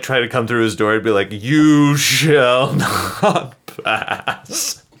 They'd like try to come through his door and be like, you shall not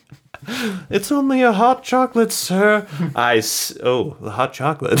pass. It's only a hot chocolate, sir. The hot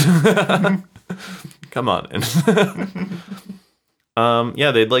chocolate. Come on in.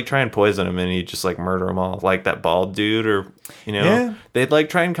 Yeah, they'd like try and poison him and he'd just like murder them all. Like that bald dude, or, they'd like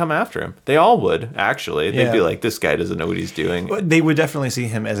try and come after him. They all would, actually. They'd be like, this guy doesn't know what he's doing. But they would definitely see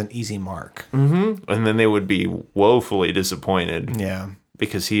him as an easy mark. And then they would be woefully disappointed. Yeah.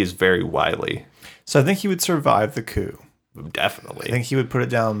 Because he is very wily. So I think he would survive the coup. Definitely. I think he would put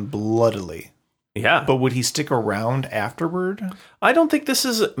it down bloodily. Yeah. But would he stick around afterward? I don't think this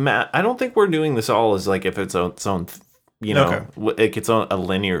is, Matt, I don't think we're doing this all as like if it's its own, like its own a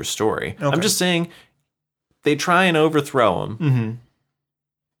linear story. Okay. I'm just saying they try and overthrow him.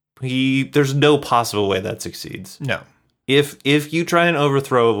 There's no possible way that succeeds. No. If you try and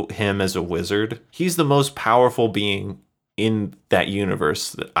overthrow him as a wizard, he's the most powerful being in that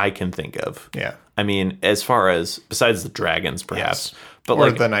universe that I can think of. Yeah. I mean, as far as, besides the dragons, perhaps. Yes. But or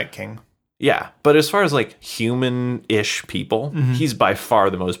like the Night King. Yeah. But as far as like human-ish people, he's by far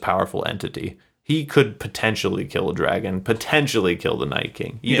the most powerful entity. He could potentially kill a dragon, potentially kill the Night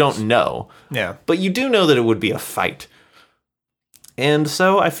King. You don't know. Yeah. But you do know that it would be a fight. And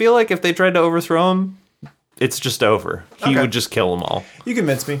so I feel like if they tried to overthrow him, it's just over. He would just kill them all. You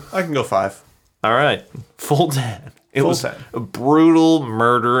convinced me. I can go 5. All right. Full 10. It Full was 10. a brutal,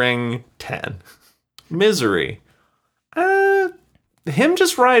 murdering 10. Misery. Him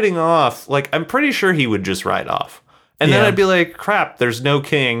just riding off, like, I'm pretty sure he would just ride off. And then I'd be like, crap, there's no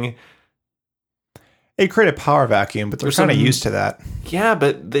king. It created a power vacuum, but they're kind of used to that. Yeah,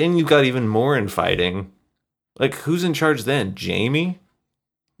 but then you got even more infighting. Like, who's in charge then? Jaime?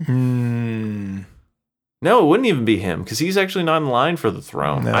 No, it wouldn't even be him, because he's actually not in line for the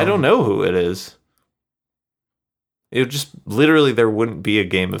throne. No. I don't know who it is. It would just, literally, there wouldn't be a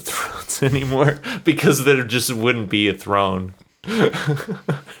Game of Thrones anymore, because there just wouldn't be a throne.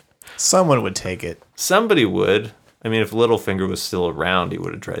 Someone would take it. Somebody would. I mean, if Littlefinger was still around, he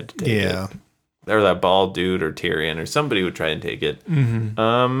would have tried to take it. Or that bald dude, or Tyrion, or somebody would try and take it.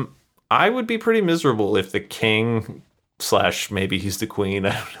 I would be pretty miserable if the king / maybe he's the queen,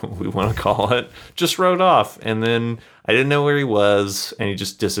 I don't know what we want to call it, just rode off. And then I didn't know where he was, and he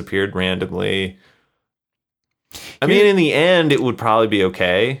just disappeared randomly. I mean, in the end, it would probably be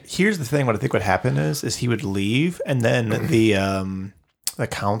okay. Here's the thing. What I think would happen is he would leave, and then the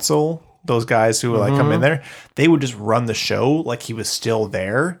council, those guys who would like come in there, they would just run the show like he was still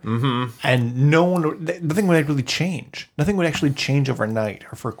there, and no one, nothing would really change. Nothing would actually change overnight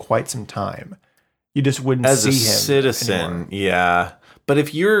or for quite some time. You just wouldn't as see a him citizen, anymore. Yeah. But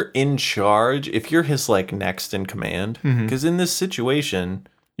if you're in charge, if you're his like next in command, because in this situation,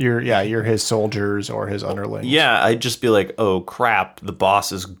 you're his soldiers or his underlings. Yeah, I'd just be like, oh crap, the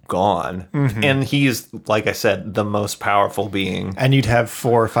boss is gone, and he's, like I said, the most powerful being. And you'd have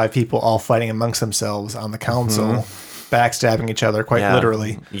 4 or 5 people all fighting amongst themselves on the council, backstabbing each other quite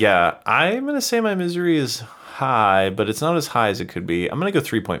literally. Yeah, I'm gonna say my misery is high, but it's not as high as it could be. I'm gonna go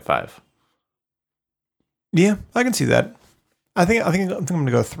 3.5. Yeah, I can see that. I think I'm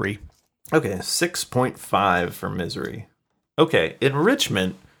gonna go 3. Okay, 6.5 for misery. Okay,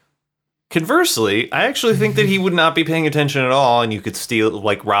 enrichment. Conversely, I actually think that he would not be paying attention at all, and you could steal,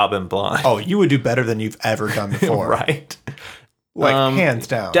 like, rob him blind. Oh, you would do better than you've ever done before. Right. Like, hands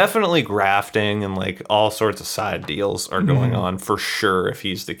down. Definitely grafting and, like, all sorts of side deals are going on for sure if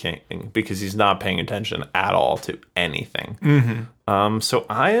he's the king, because he's not paying attention at all to anything. So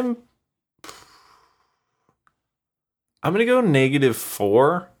I'm going to go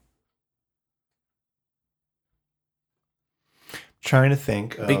 -4. Trying to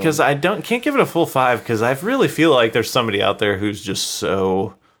think because I can't give it a full 5 because I really feel like there's somebody out there who's just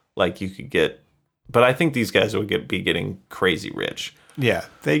so like you could get, but I think these guys would be getting crazy rich. Yeah,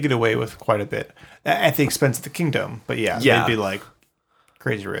 they get away with quite a bit at the expense of the kingdom, but they'd be like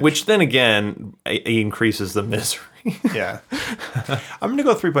crazy rich. Which then again increases the misery. Yeah, I'm gonna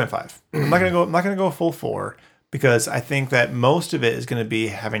go 3.5. I'm not gonna go a full 4 because I think that most of it is gonna be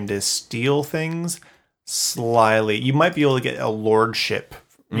having to steal things. Slyly, you might be able to get a lordship,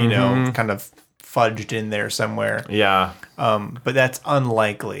 you know, kind of fudged in there somewhere. Yeah. But that's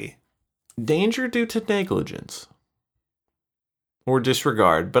unlikely. Danger due to negligence or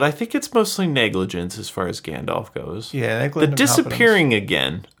disregard, but I think it's mostly negligence as far as Gandalf goes. Yeah, the disappearing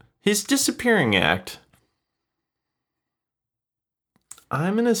again. His disappearing act.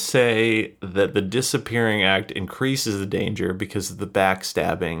 I'm going to say that the disappearing act increases the danger because of the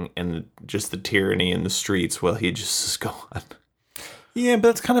backstabbing and just the tyranny in the streets while he just is gone. Yeah, but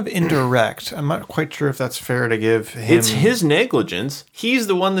that's kind of indirect. I'm not quite sure if that's fair to give him. It's his negligence. He's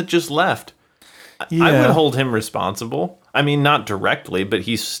the one that just left. Yeah. I would hold him responsible. I mean, not directly, but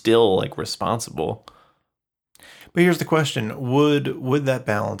he's still like responsible. But here's the question. Would that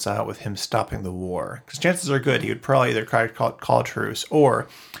balance out with him stopping the war? Because chances are good he would probably either call a truce or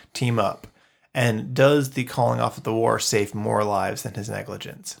team up. And does the calling off of the war save more lives than his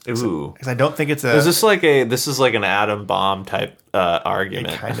negligence? Ooh. Because I don't think it's a... This is like an atom bomb type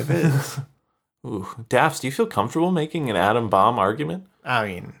argument. It kind of is. Ooh. Daphs, do you feel comfortable making an atom bomb argument? I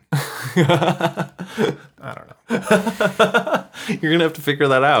mean... I don't know. You're gonna have to figure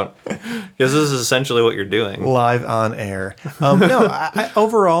that out because this is essentially what you're doing live on air.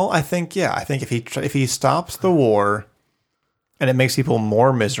 Overall, I think if he stops the war and it makes people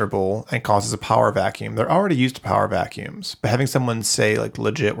more miserable and causes a power vacuum, they're already used to power vacuums. But having someone say like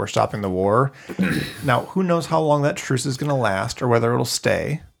legit, we're stopping the war. Now, who knows how long that truce is going to last or whether it'll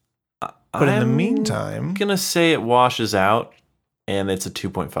stay? But in the meantime, I'm gonna say it washes out, and it's a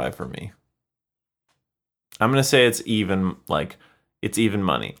 2.5 for me. I'm going to say it's even, like, it's even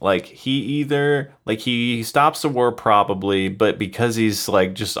money. Like he stops the war probably, but because he's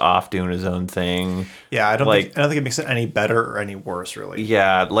like just off doing his own thing. Yeah, I don't think it makes it any better or any worse, really.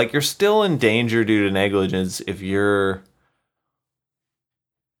 Yeah, like you're still in danger due to negligence if you're.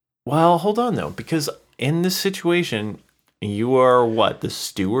 Well, hold on though, because in this situation, you are what, the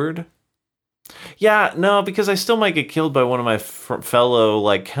steward? Yeah, no, because I still might get killed by one of my fellow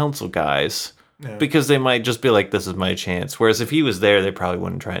like council guys. Yeah. Because they might just be like, this is my chance. Whereas if he was there, they probably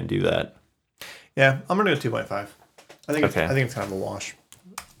wouldn't try and do that. Yeah, I'm going to go 2.5. I think it's kind of a wash.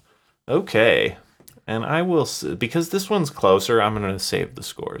 Okay. And I will, because this one's closer, I'm going to save the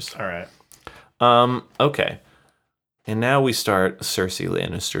scores. All right. Okay. And now we start Cersei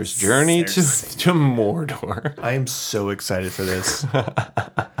Lannister's journey to Mordor. I am so excited for this.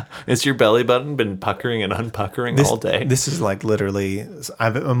 Has your belly button been puckering and unpuckering all day? This is like literally,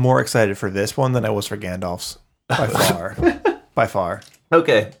 I'm more excited for this one than I was for Gandalf's. By far. By far.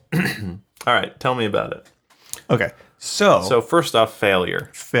 Okay. All right. Tell me about it. Okay. So first off,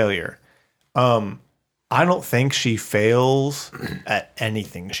 failure. I don't think she fails at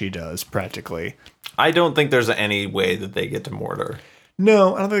anything she does, practically. I don't think there's any way that they get to Mordor.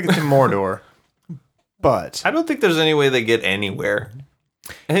 No, I don't think they get to Mordor. But I don't think there's any way they get anywhere.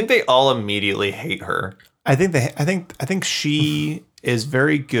 I think they all immediately hate her. I think she is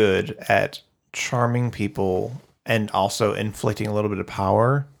very good at charming people and also inflicting a little bit of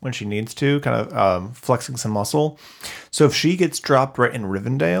power when she needs to, kind of flexing some muscle. So if she gets dropped right in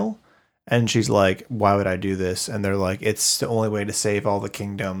Rivendell and she's like, why would I do this? And they're like, it's the only way to save all the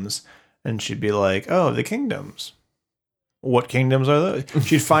kingdoms. And she'd be like, oh, the kingdoms. What kingdoms are those?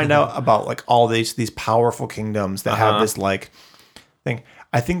 She'd find out about like all these powerful kingdoms that have this like thing.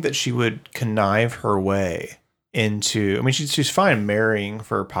 I think that she would connive her way into. I mean, she's fine marrying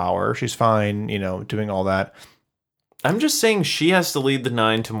for power. She's fine, doing all that. I'm just saying she has to lead the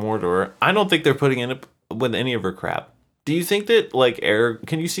 9 to Mordor. I don't think they're putting in with any of her crap. Do you think that like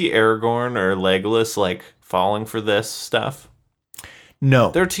can you see Aragorn or Legolas like falling for this stuff?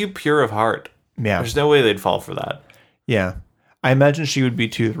 No. They're too pure of heart. Yeah. There's no way they'd fall for that. Yeah. I imagine she would be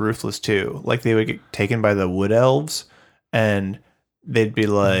too ruthless too. Like they would get taken by the wood elves and they'd be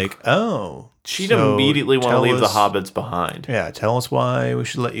like, oh. She'd immediately want to leave the hobbits behind. Yeah. Tell us why we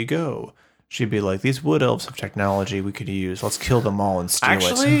should let you go. She'd be like, these wood elves have technology we could use. Let's kill them all and steal it.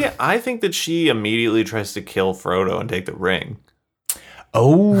 Actually, I think that she immediately tries to kill Frodo and take the ring.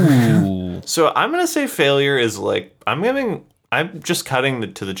 Oh. So I'm going to say failure is like, I'm just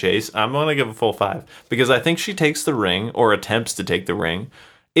cutting to the chase. I'm going to give a full 5 because I think she takes the ring or attempts to take the ring.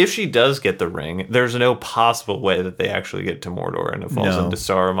 If she does get the ring, there's no possible way that they actually get to Mordor and it falls into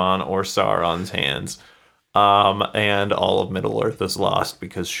Saruman or Sauron's hands. And all of Middle-earth is lost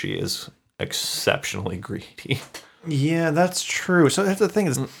because she is exceptionally greedy. Yeah, that's true. So that's the thing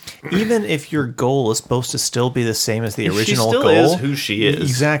is, even if your goal is supposed to still be the same as the original goal, she still is who she is.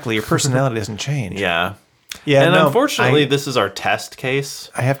 Exactly, your personality doesn't change. Yeah. Yeah, and unfortunately, this is our test case.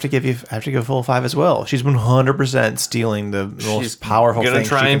 I have to give a full 5 as well. She's 100% stealing the most powerful thing. She's going to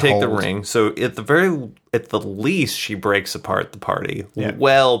try and take the ring. So at the least, she breaks apart the party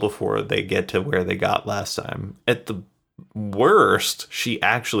well before they get to where they got last time. At the worst, she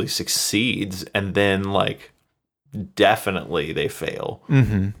actually succeeds, and then like definitely they fail.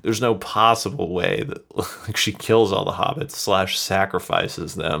 Mm-hmm. There's no possible way that like she kills all the hobbits /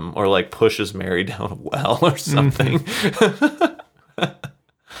 sacrifices them or like pushes Merry down a well or something.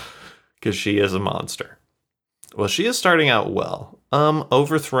 Because she is a monster. Well, she is starting out well.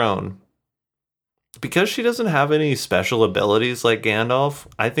 Overthrown. Because she doesn't have any special abilities like Gandalf,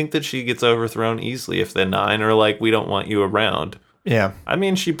 I think that she gets overthrown easily if the 9 are like, we don't want you around. Yeah. I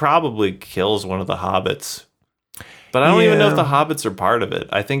mean, she probably kills one of the hobbits. But I don't even know if the hobbits are part of it.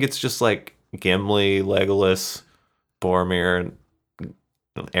 I think it's just like Gimli, Legolas, Boromir,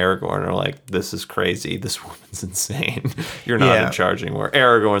 and Aragorn are like, this is crazy. This woman's insane. You're not in charge anymore.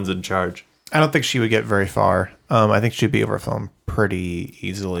 Aragorn's in charge. I don't think she would get very far. I think she'd be overthrown pretty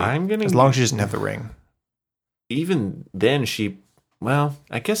easily. As long as she doesn't have the ring. Even then,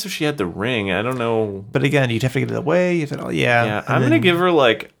 I guess if she had the ring, I don't know. But again, you'd have to get it away. Yeah, I'm going to give her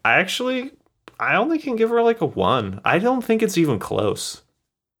like, I only can give her like a 1. I don't think it's even close.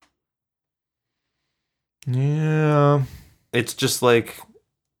 Yeah. It's just like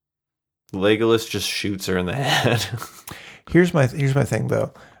Legolas just shoots her in the head. Here's my thing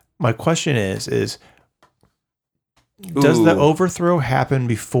though. My question is does the overthrow happen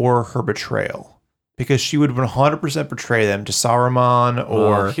before her betrayal? Because she would 100% betray them to Saruman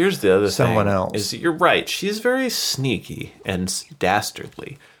or here's the other someone thing, else. Is that you're right. She's very sneaky and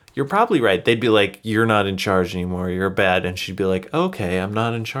dastardly. You're probably right. They'd be like, "You're not in charge anymore. You're bad." And she'd be like, "Okay, I'm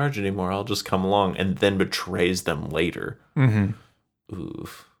not in charge anymore. I'll just come along." And then betrays them later. Mm-hmm.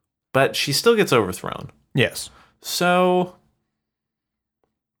 Oof. But she still gets overthrown. Yes. So,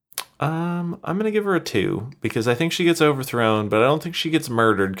 I'm going to give her a 2 because I think she gets overthrown, but I don't think she gets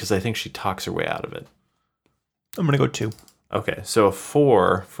murdered because I think she talks her way out of it. I'm going to go 2. Okay, so a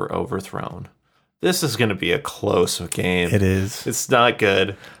 4 for overthrown. This is going to be a close game. It is. It's not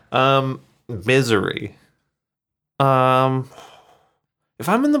good. Misery. If I'm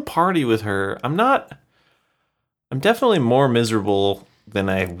in the party with her, I'm definitely more miserable than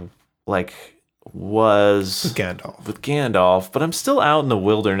I was with Gandalf, but I'm still out in the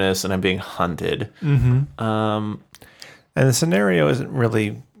wilderness and I'm being hunted. Mm-hmm. And the scenario isn't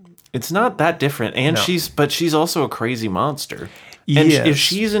really. It's not that different, and No. she's also a crazy monster. Yes. And if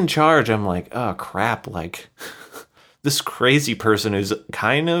she's in charge, I'm like, oh crap, like this crazy person who's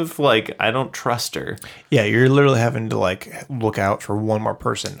kind of like, I don't trust her. Yeah, you're literally having to like look out for one more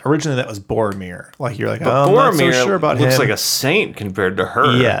person. Originally, that was Boromir. Like you're like, I'm not so sure about him. Looks like a saint compared to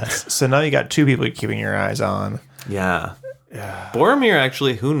her. Yes. So now you got 2 people you're keeping your eyes on. Yeah. Boromir,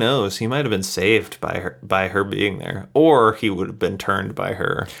 actually, who knows? He might have been saved by her being there, or he would have been turned by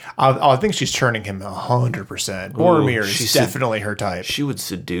her. I think she's turning him 100%. Boromir is definitely her type. She would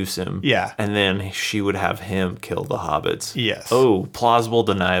seduce him. Yeah. And then she would have him kill the hobbits. Yes. Oh, plausible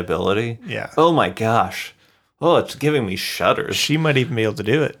deniability. Yeah. Oh my gosh. Oh, it's giving me shudders. She might even be able to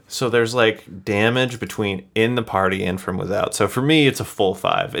do it. So there's like damage between in the party and from without. So for me, it's a full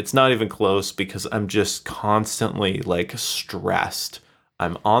 5. It's not even close because I'm just constantly like stressed.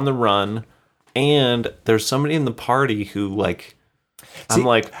 I'm on the run, and there's somebody in the party who like,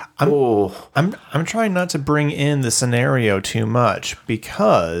 I'm trying not to bring in the scenario too much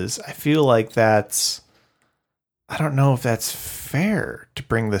because I feel like I don't know if that's fair to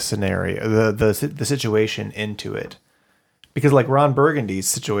bring the scenario, the situation into it, because like Ron Burgundy's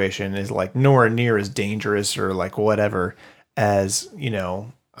situation is like nowhere near as dangerous or like whatever as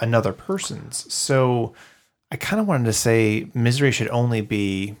another person's. So I kind of wanted to say misery should only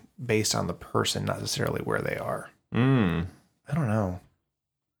be based on the person, not necessarily where they are. I don't know.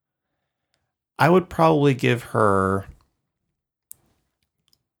 I would probably give her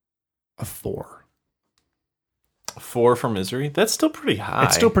a 4. 4 for misery. That's still pretty high.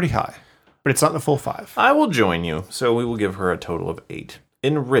 It's still pretty high, but it's not the full 5. I will join you. So we will give her a total of 8.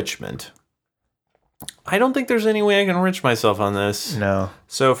 Enrichment. I don't think there's any way I can enrich myself on this. No.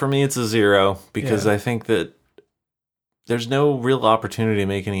 So for me, it's a 0 because I think that there's no real opportunity to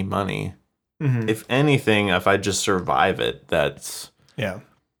make any money. Mm-hmm. If anything, if I just survive it, there's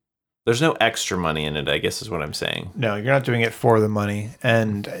no extra money in it, I guess is what I'm saying. No, you're not doing it for the money,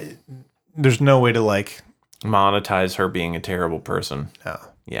 and there's no way to like monetize her being a terrible person. No.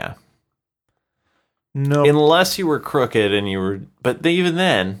 Yeah. No. Unless you were crooked and you were, but even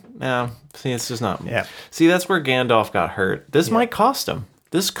then, no. See, it's just not. Yeah. See, that's where Gandalf got hurt. This might cost him.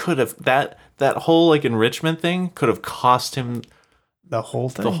 This could have that whole like enrichment thing could have cost him the whole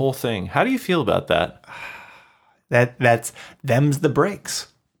thing. The whole thing. How do you feel about that? That's them's the breaks,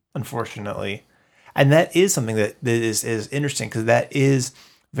 unfortunately, and that is something that is interesting because that is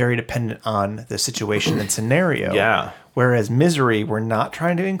very dependent on the situation and scenario. Yeah. Whereas misery, we're not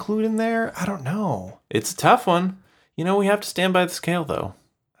trying to include in there. I don't know. It's a tough one. We have to stand by the scale, though.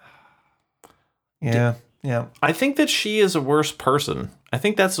 Yeah. Yeah. I think that she is a worse person. I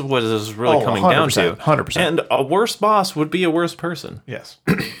think that's what is really coming down to. 100%. And a worse boss would be a worse person. Yes.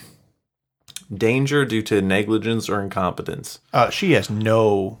 Danger due to negligence or incompetence. She has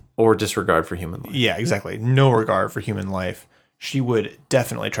no... Or disregard for human life. Yeah, exactly. No regard for human life. She would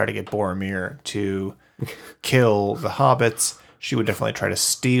definitely try to get Boromir to kill the hobbits. She would definitely try to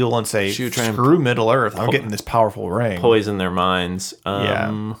steal and say, screw Middle Earth. I'm getting this powerful ring. Poison their minds. Yeah.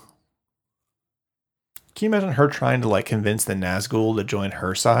 Can you imagine her trying to like convince the Nazgul to join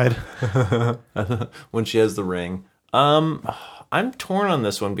her side? When she has the ring. I'm torn on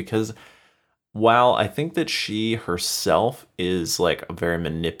this one because while I think that she herself is like a very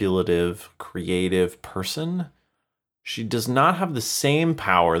manipulative, creative person, she does not have the same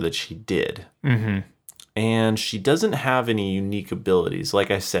power that she did. Mm-hmm. And she doesn't have any unique abilities.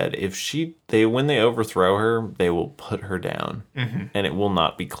 Like I said, when they overthrow her, they will put her down. Mm-hmm. And it will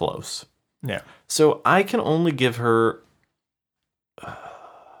not be close. Yeah. So I can only give her...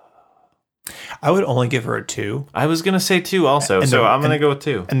 I would only give her a 2. I was going to say 2 also, so I'm going to go with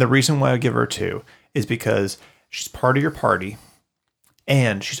 2. And the reason why I give her a 2 is because she's part of your party.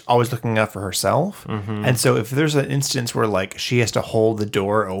 and she's always looking out for herself. And so if there's an instance where like she has to hold the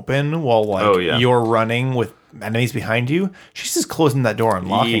door open while like you're running with enemies behind you, she's just closing that door and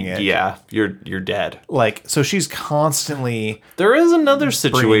locking it. Yeah, you're dead. Like, so she's constantly. There is another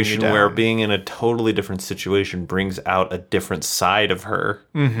situation where being in a totally different situation brings out a different side of her.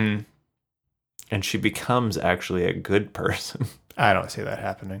 Mm-hmm. And she becomes actually a good person. I don't see that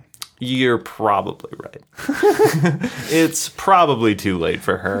happening. You're probably right. It's probably too late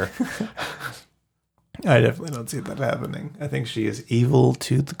for her. I definitely don't see that happening. I think she is evil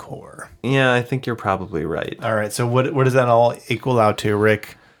to the core. Yeah, I think you're probably right. All right, so what does that all equal out to,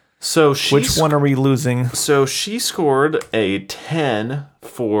 Rick? So which one are we losing? So she scored a 10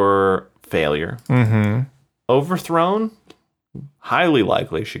 for failure. Mm-hmm. Overthrown, highly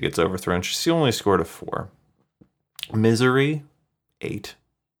likely she gets overthrown. She only scored a 4. Misery, 8.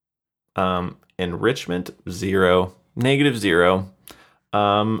 Enrichment, 0. Negative 0.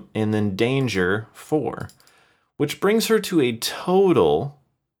 And then danger, 4. Which brings her to a total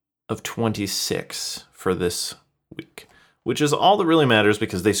of 26 for this week. Which is all that really matters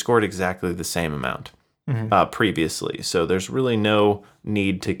because they scored exactly the same amount previously. So there's really no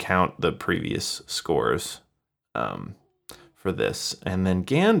need to count the previous scores for this. And then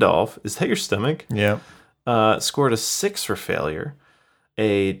Gandalf, is that your stomach? Yeah. Scored a 6 for failure,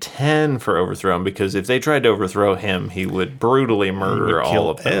 a 10 for overthrown, because if they tried to overthrow him, he would brutally murder all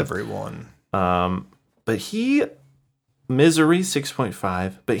of them. Everyone. But he, misery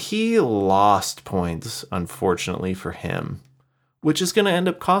 6.5, but he lost points, unfortunately for him, which is going to end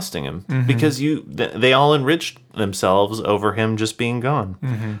up costing him because they all enriched themselves over him just being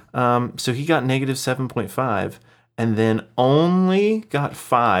gone. So he got negative 7.5 and then only got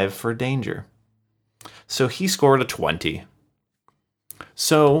 5 for danger. So he scored a 20.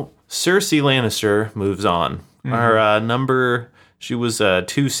 So Cersei Lannister moves on. Our she was a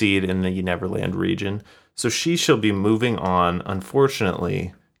 2 seed in the Neverland region. So she shall be moving on.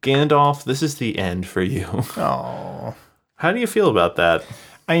 Unfortunately, Gandalf, this is the end for you. Oh. How do you feel about that?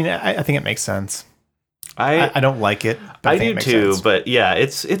 I mean, I think it makes sense. I don't like it, but I think do it makes too, sense. But yeah,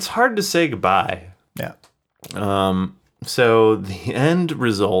 it's hard to say goodbye. Yeah. So the end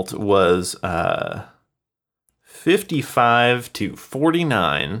result was 55 to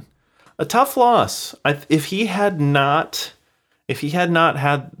 49. A tough loss. If he had not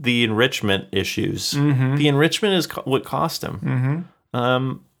had the enrichment issues, the enrichment is what cost him.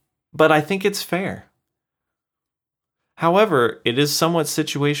 But I think it's fair. However, it is somewhat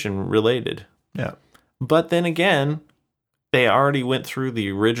situation related. Yeah. But then again, they already went through the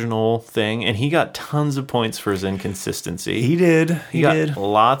original thing, and he got tons of points for his inconsistency. He did. He got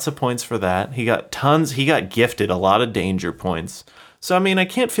lots of points for that. He got gifted a lot of danger points. So, I mean, I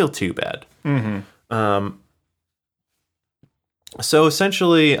can't feel too bad. So,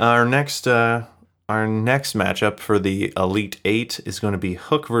 essentially, our next matchup for the Elite 8 is going to be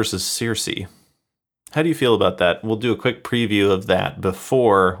Hook versus Cersei. How do you feel about that? We'll do a quick preview of that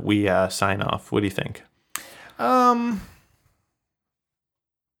before we sign off. What do you think?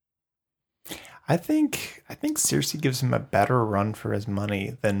 I think Cersei gives him a better run for his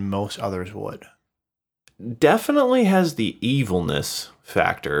money than most others would. Definitely has the evilness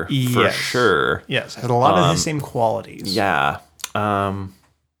factor for sure. Yes, has a lot of the same qualities. Yeah. I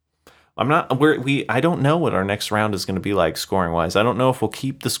don't know what our next round is going to be like scoring wise. I don't know if we'll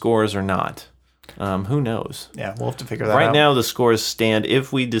keep the scores or not. Who knows? Yeah, we'll have to figure that out. Right now, the scores stand.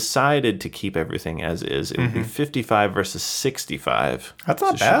 If we decided to keep everything as is, it would be 55 versus 65. That's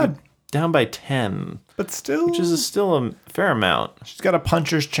not bad. Down by 10. But still. Which is still a fair amount. She's got a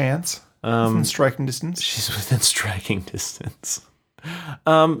puncher's chance. Within striking distance. She's within striking distance.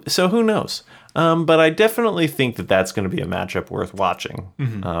 So who knows? But I definitely think that that's going to be a matchup worth watching.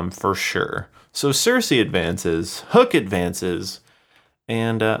 For sure. So Cersei advances. Hook advances.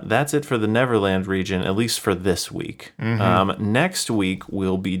 And that's it for the Neverland region, at least for this week. Next week,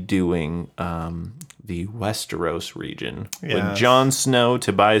 we'll be doing the Westeros region with Jon Snow,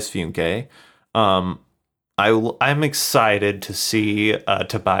 Tobias Funke. I'm excited to see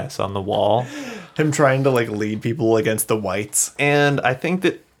Tobias on the wall. Him trying to lead people against the whites. And I think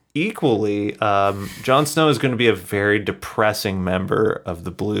that equally, Jon Snow is going to be a very depressing member of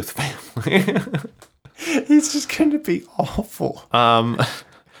the Bluth family. He's just going to be awful.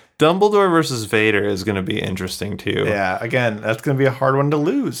 Dumbledore versus Vader is going to be interesting too. Yeah, again, that's going to be a hard one to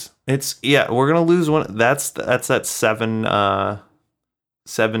lose. We're going to lose one. That's that 7-10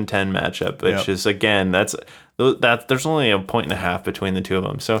 matchup, which is again that there's only a point and a half between the two of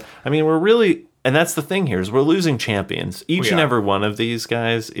them. So I mean, we're really, and that's the thing here is we're losing champions. Each and every one of these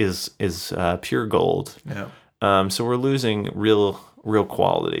guys is pure gold. Yeah. So we're losing real real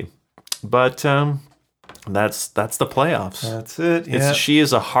quality. But that's the playoffs. That's it. Yeah. She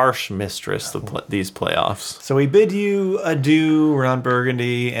is a harsh mistress, these playoffs. So we bid you adieu, Ron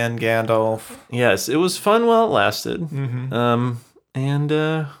Burgundy and Gandalf. Yes, it was fun while it lasted. Mm-hmm. And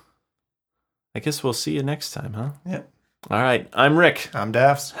I guess we'll see you next time, huh? Yep. All right, I'm Rick. I'm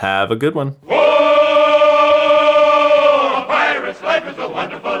Daphs. Have a good one. Whoa! A pirate's life is a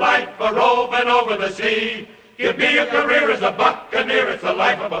wonderful life, a roving over the sea. Give me a career as a buccaneer, it's the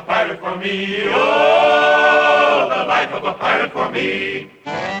life of a pirate for me. Oh, the life of a pirate for me.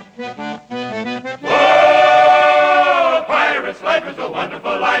 Whoa! A pirate's life is a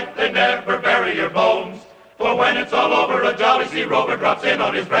wonderful life, they never bury your bones. For when it's all over, a jolly sea rover drops in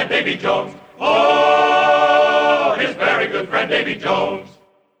on his friend Davy Jones. Oh, his very good friend Davy Jones.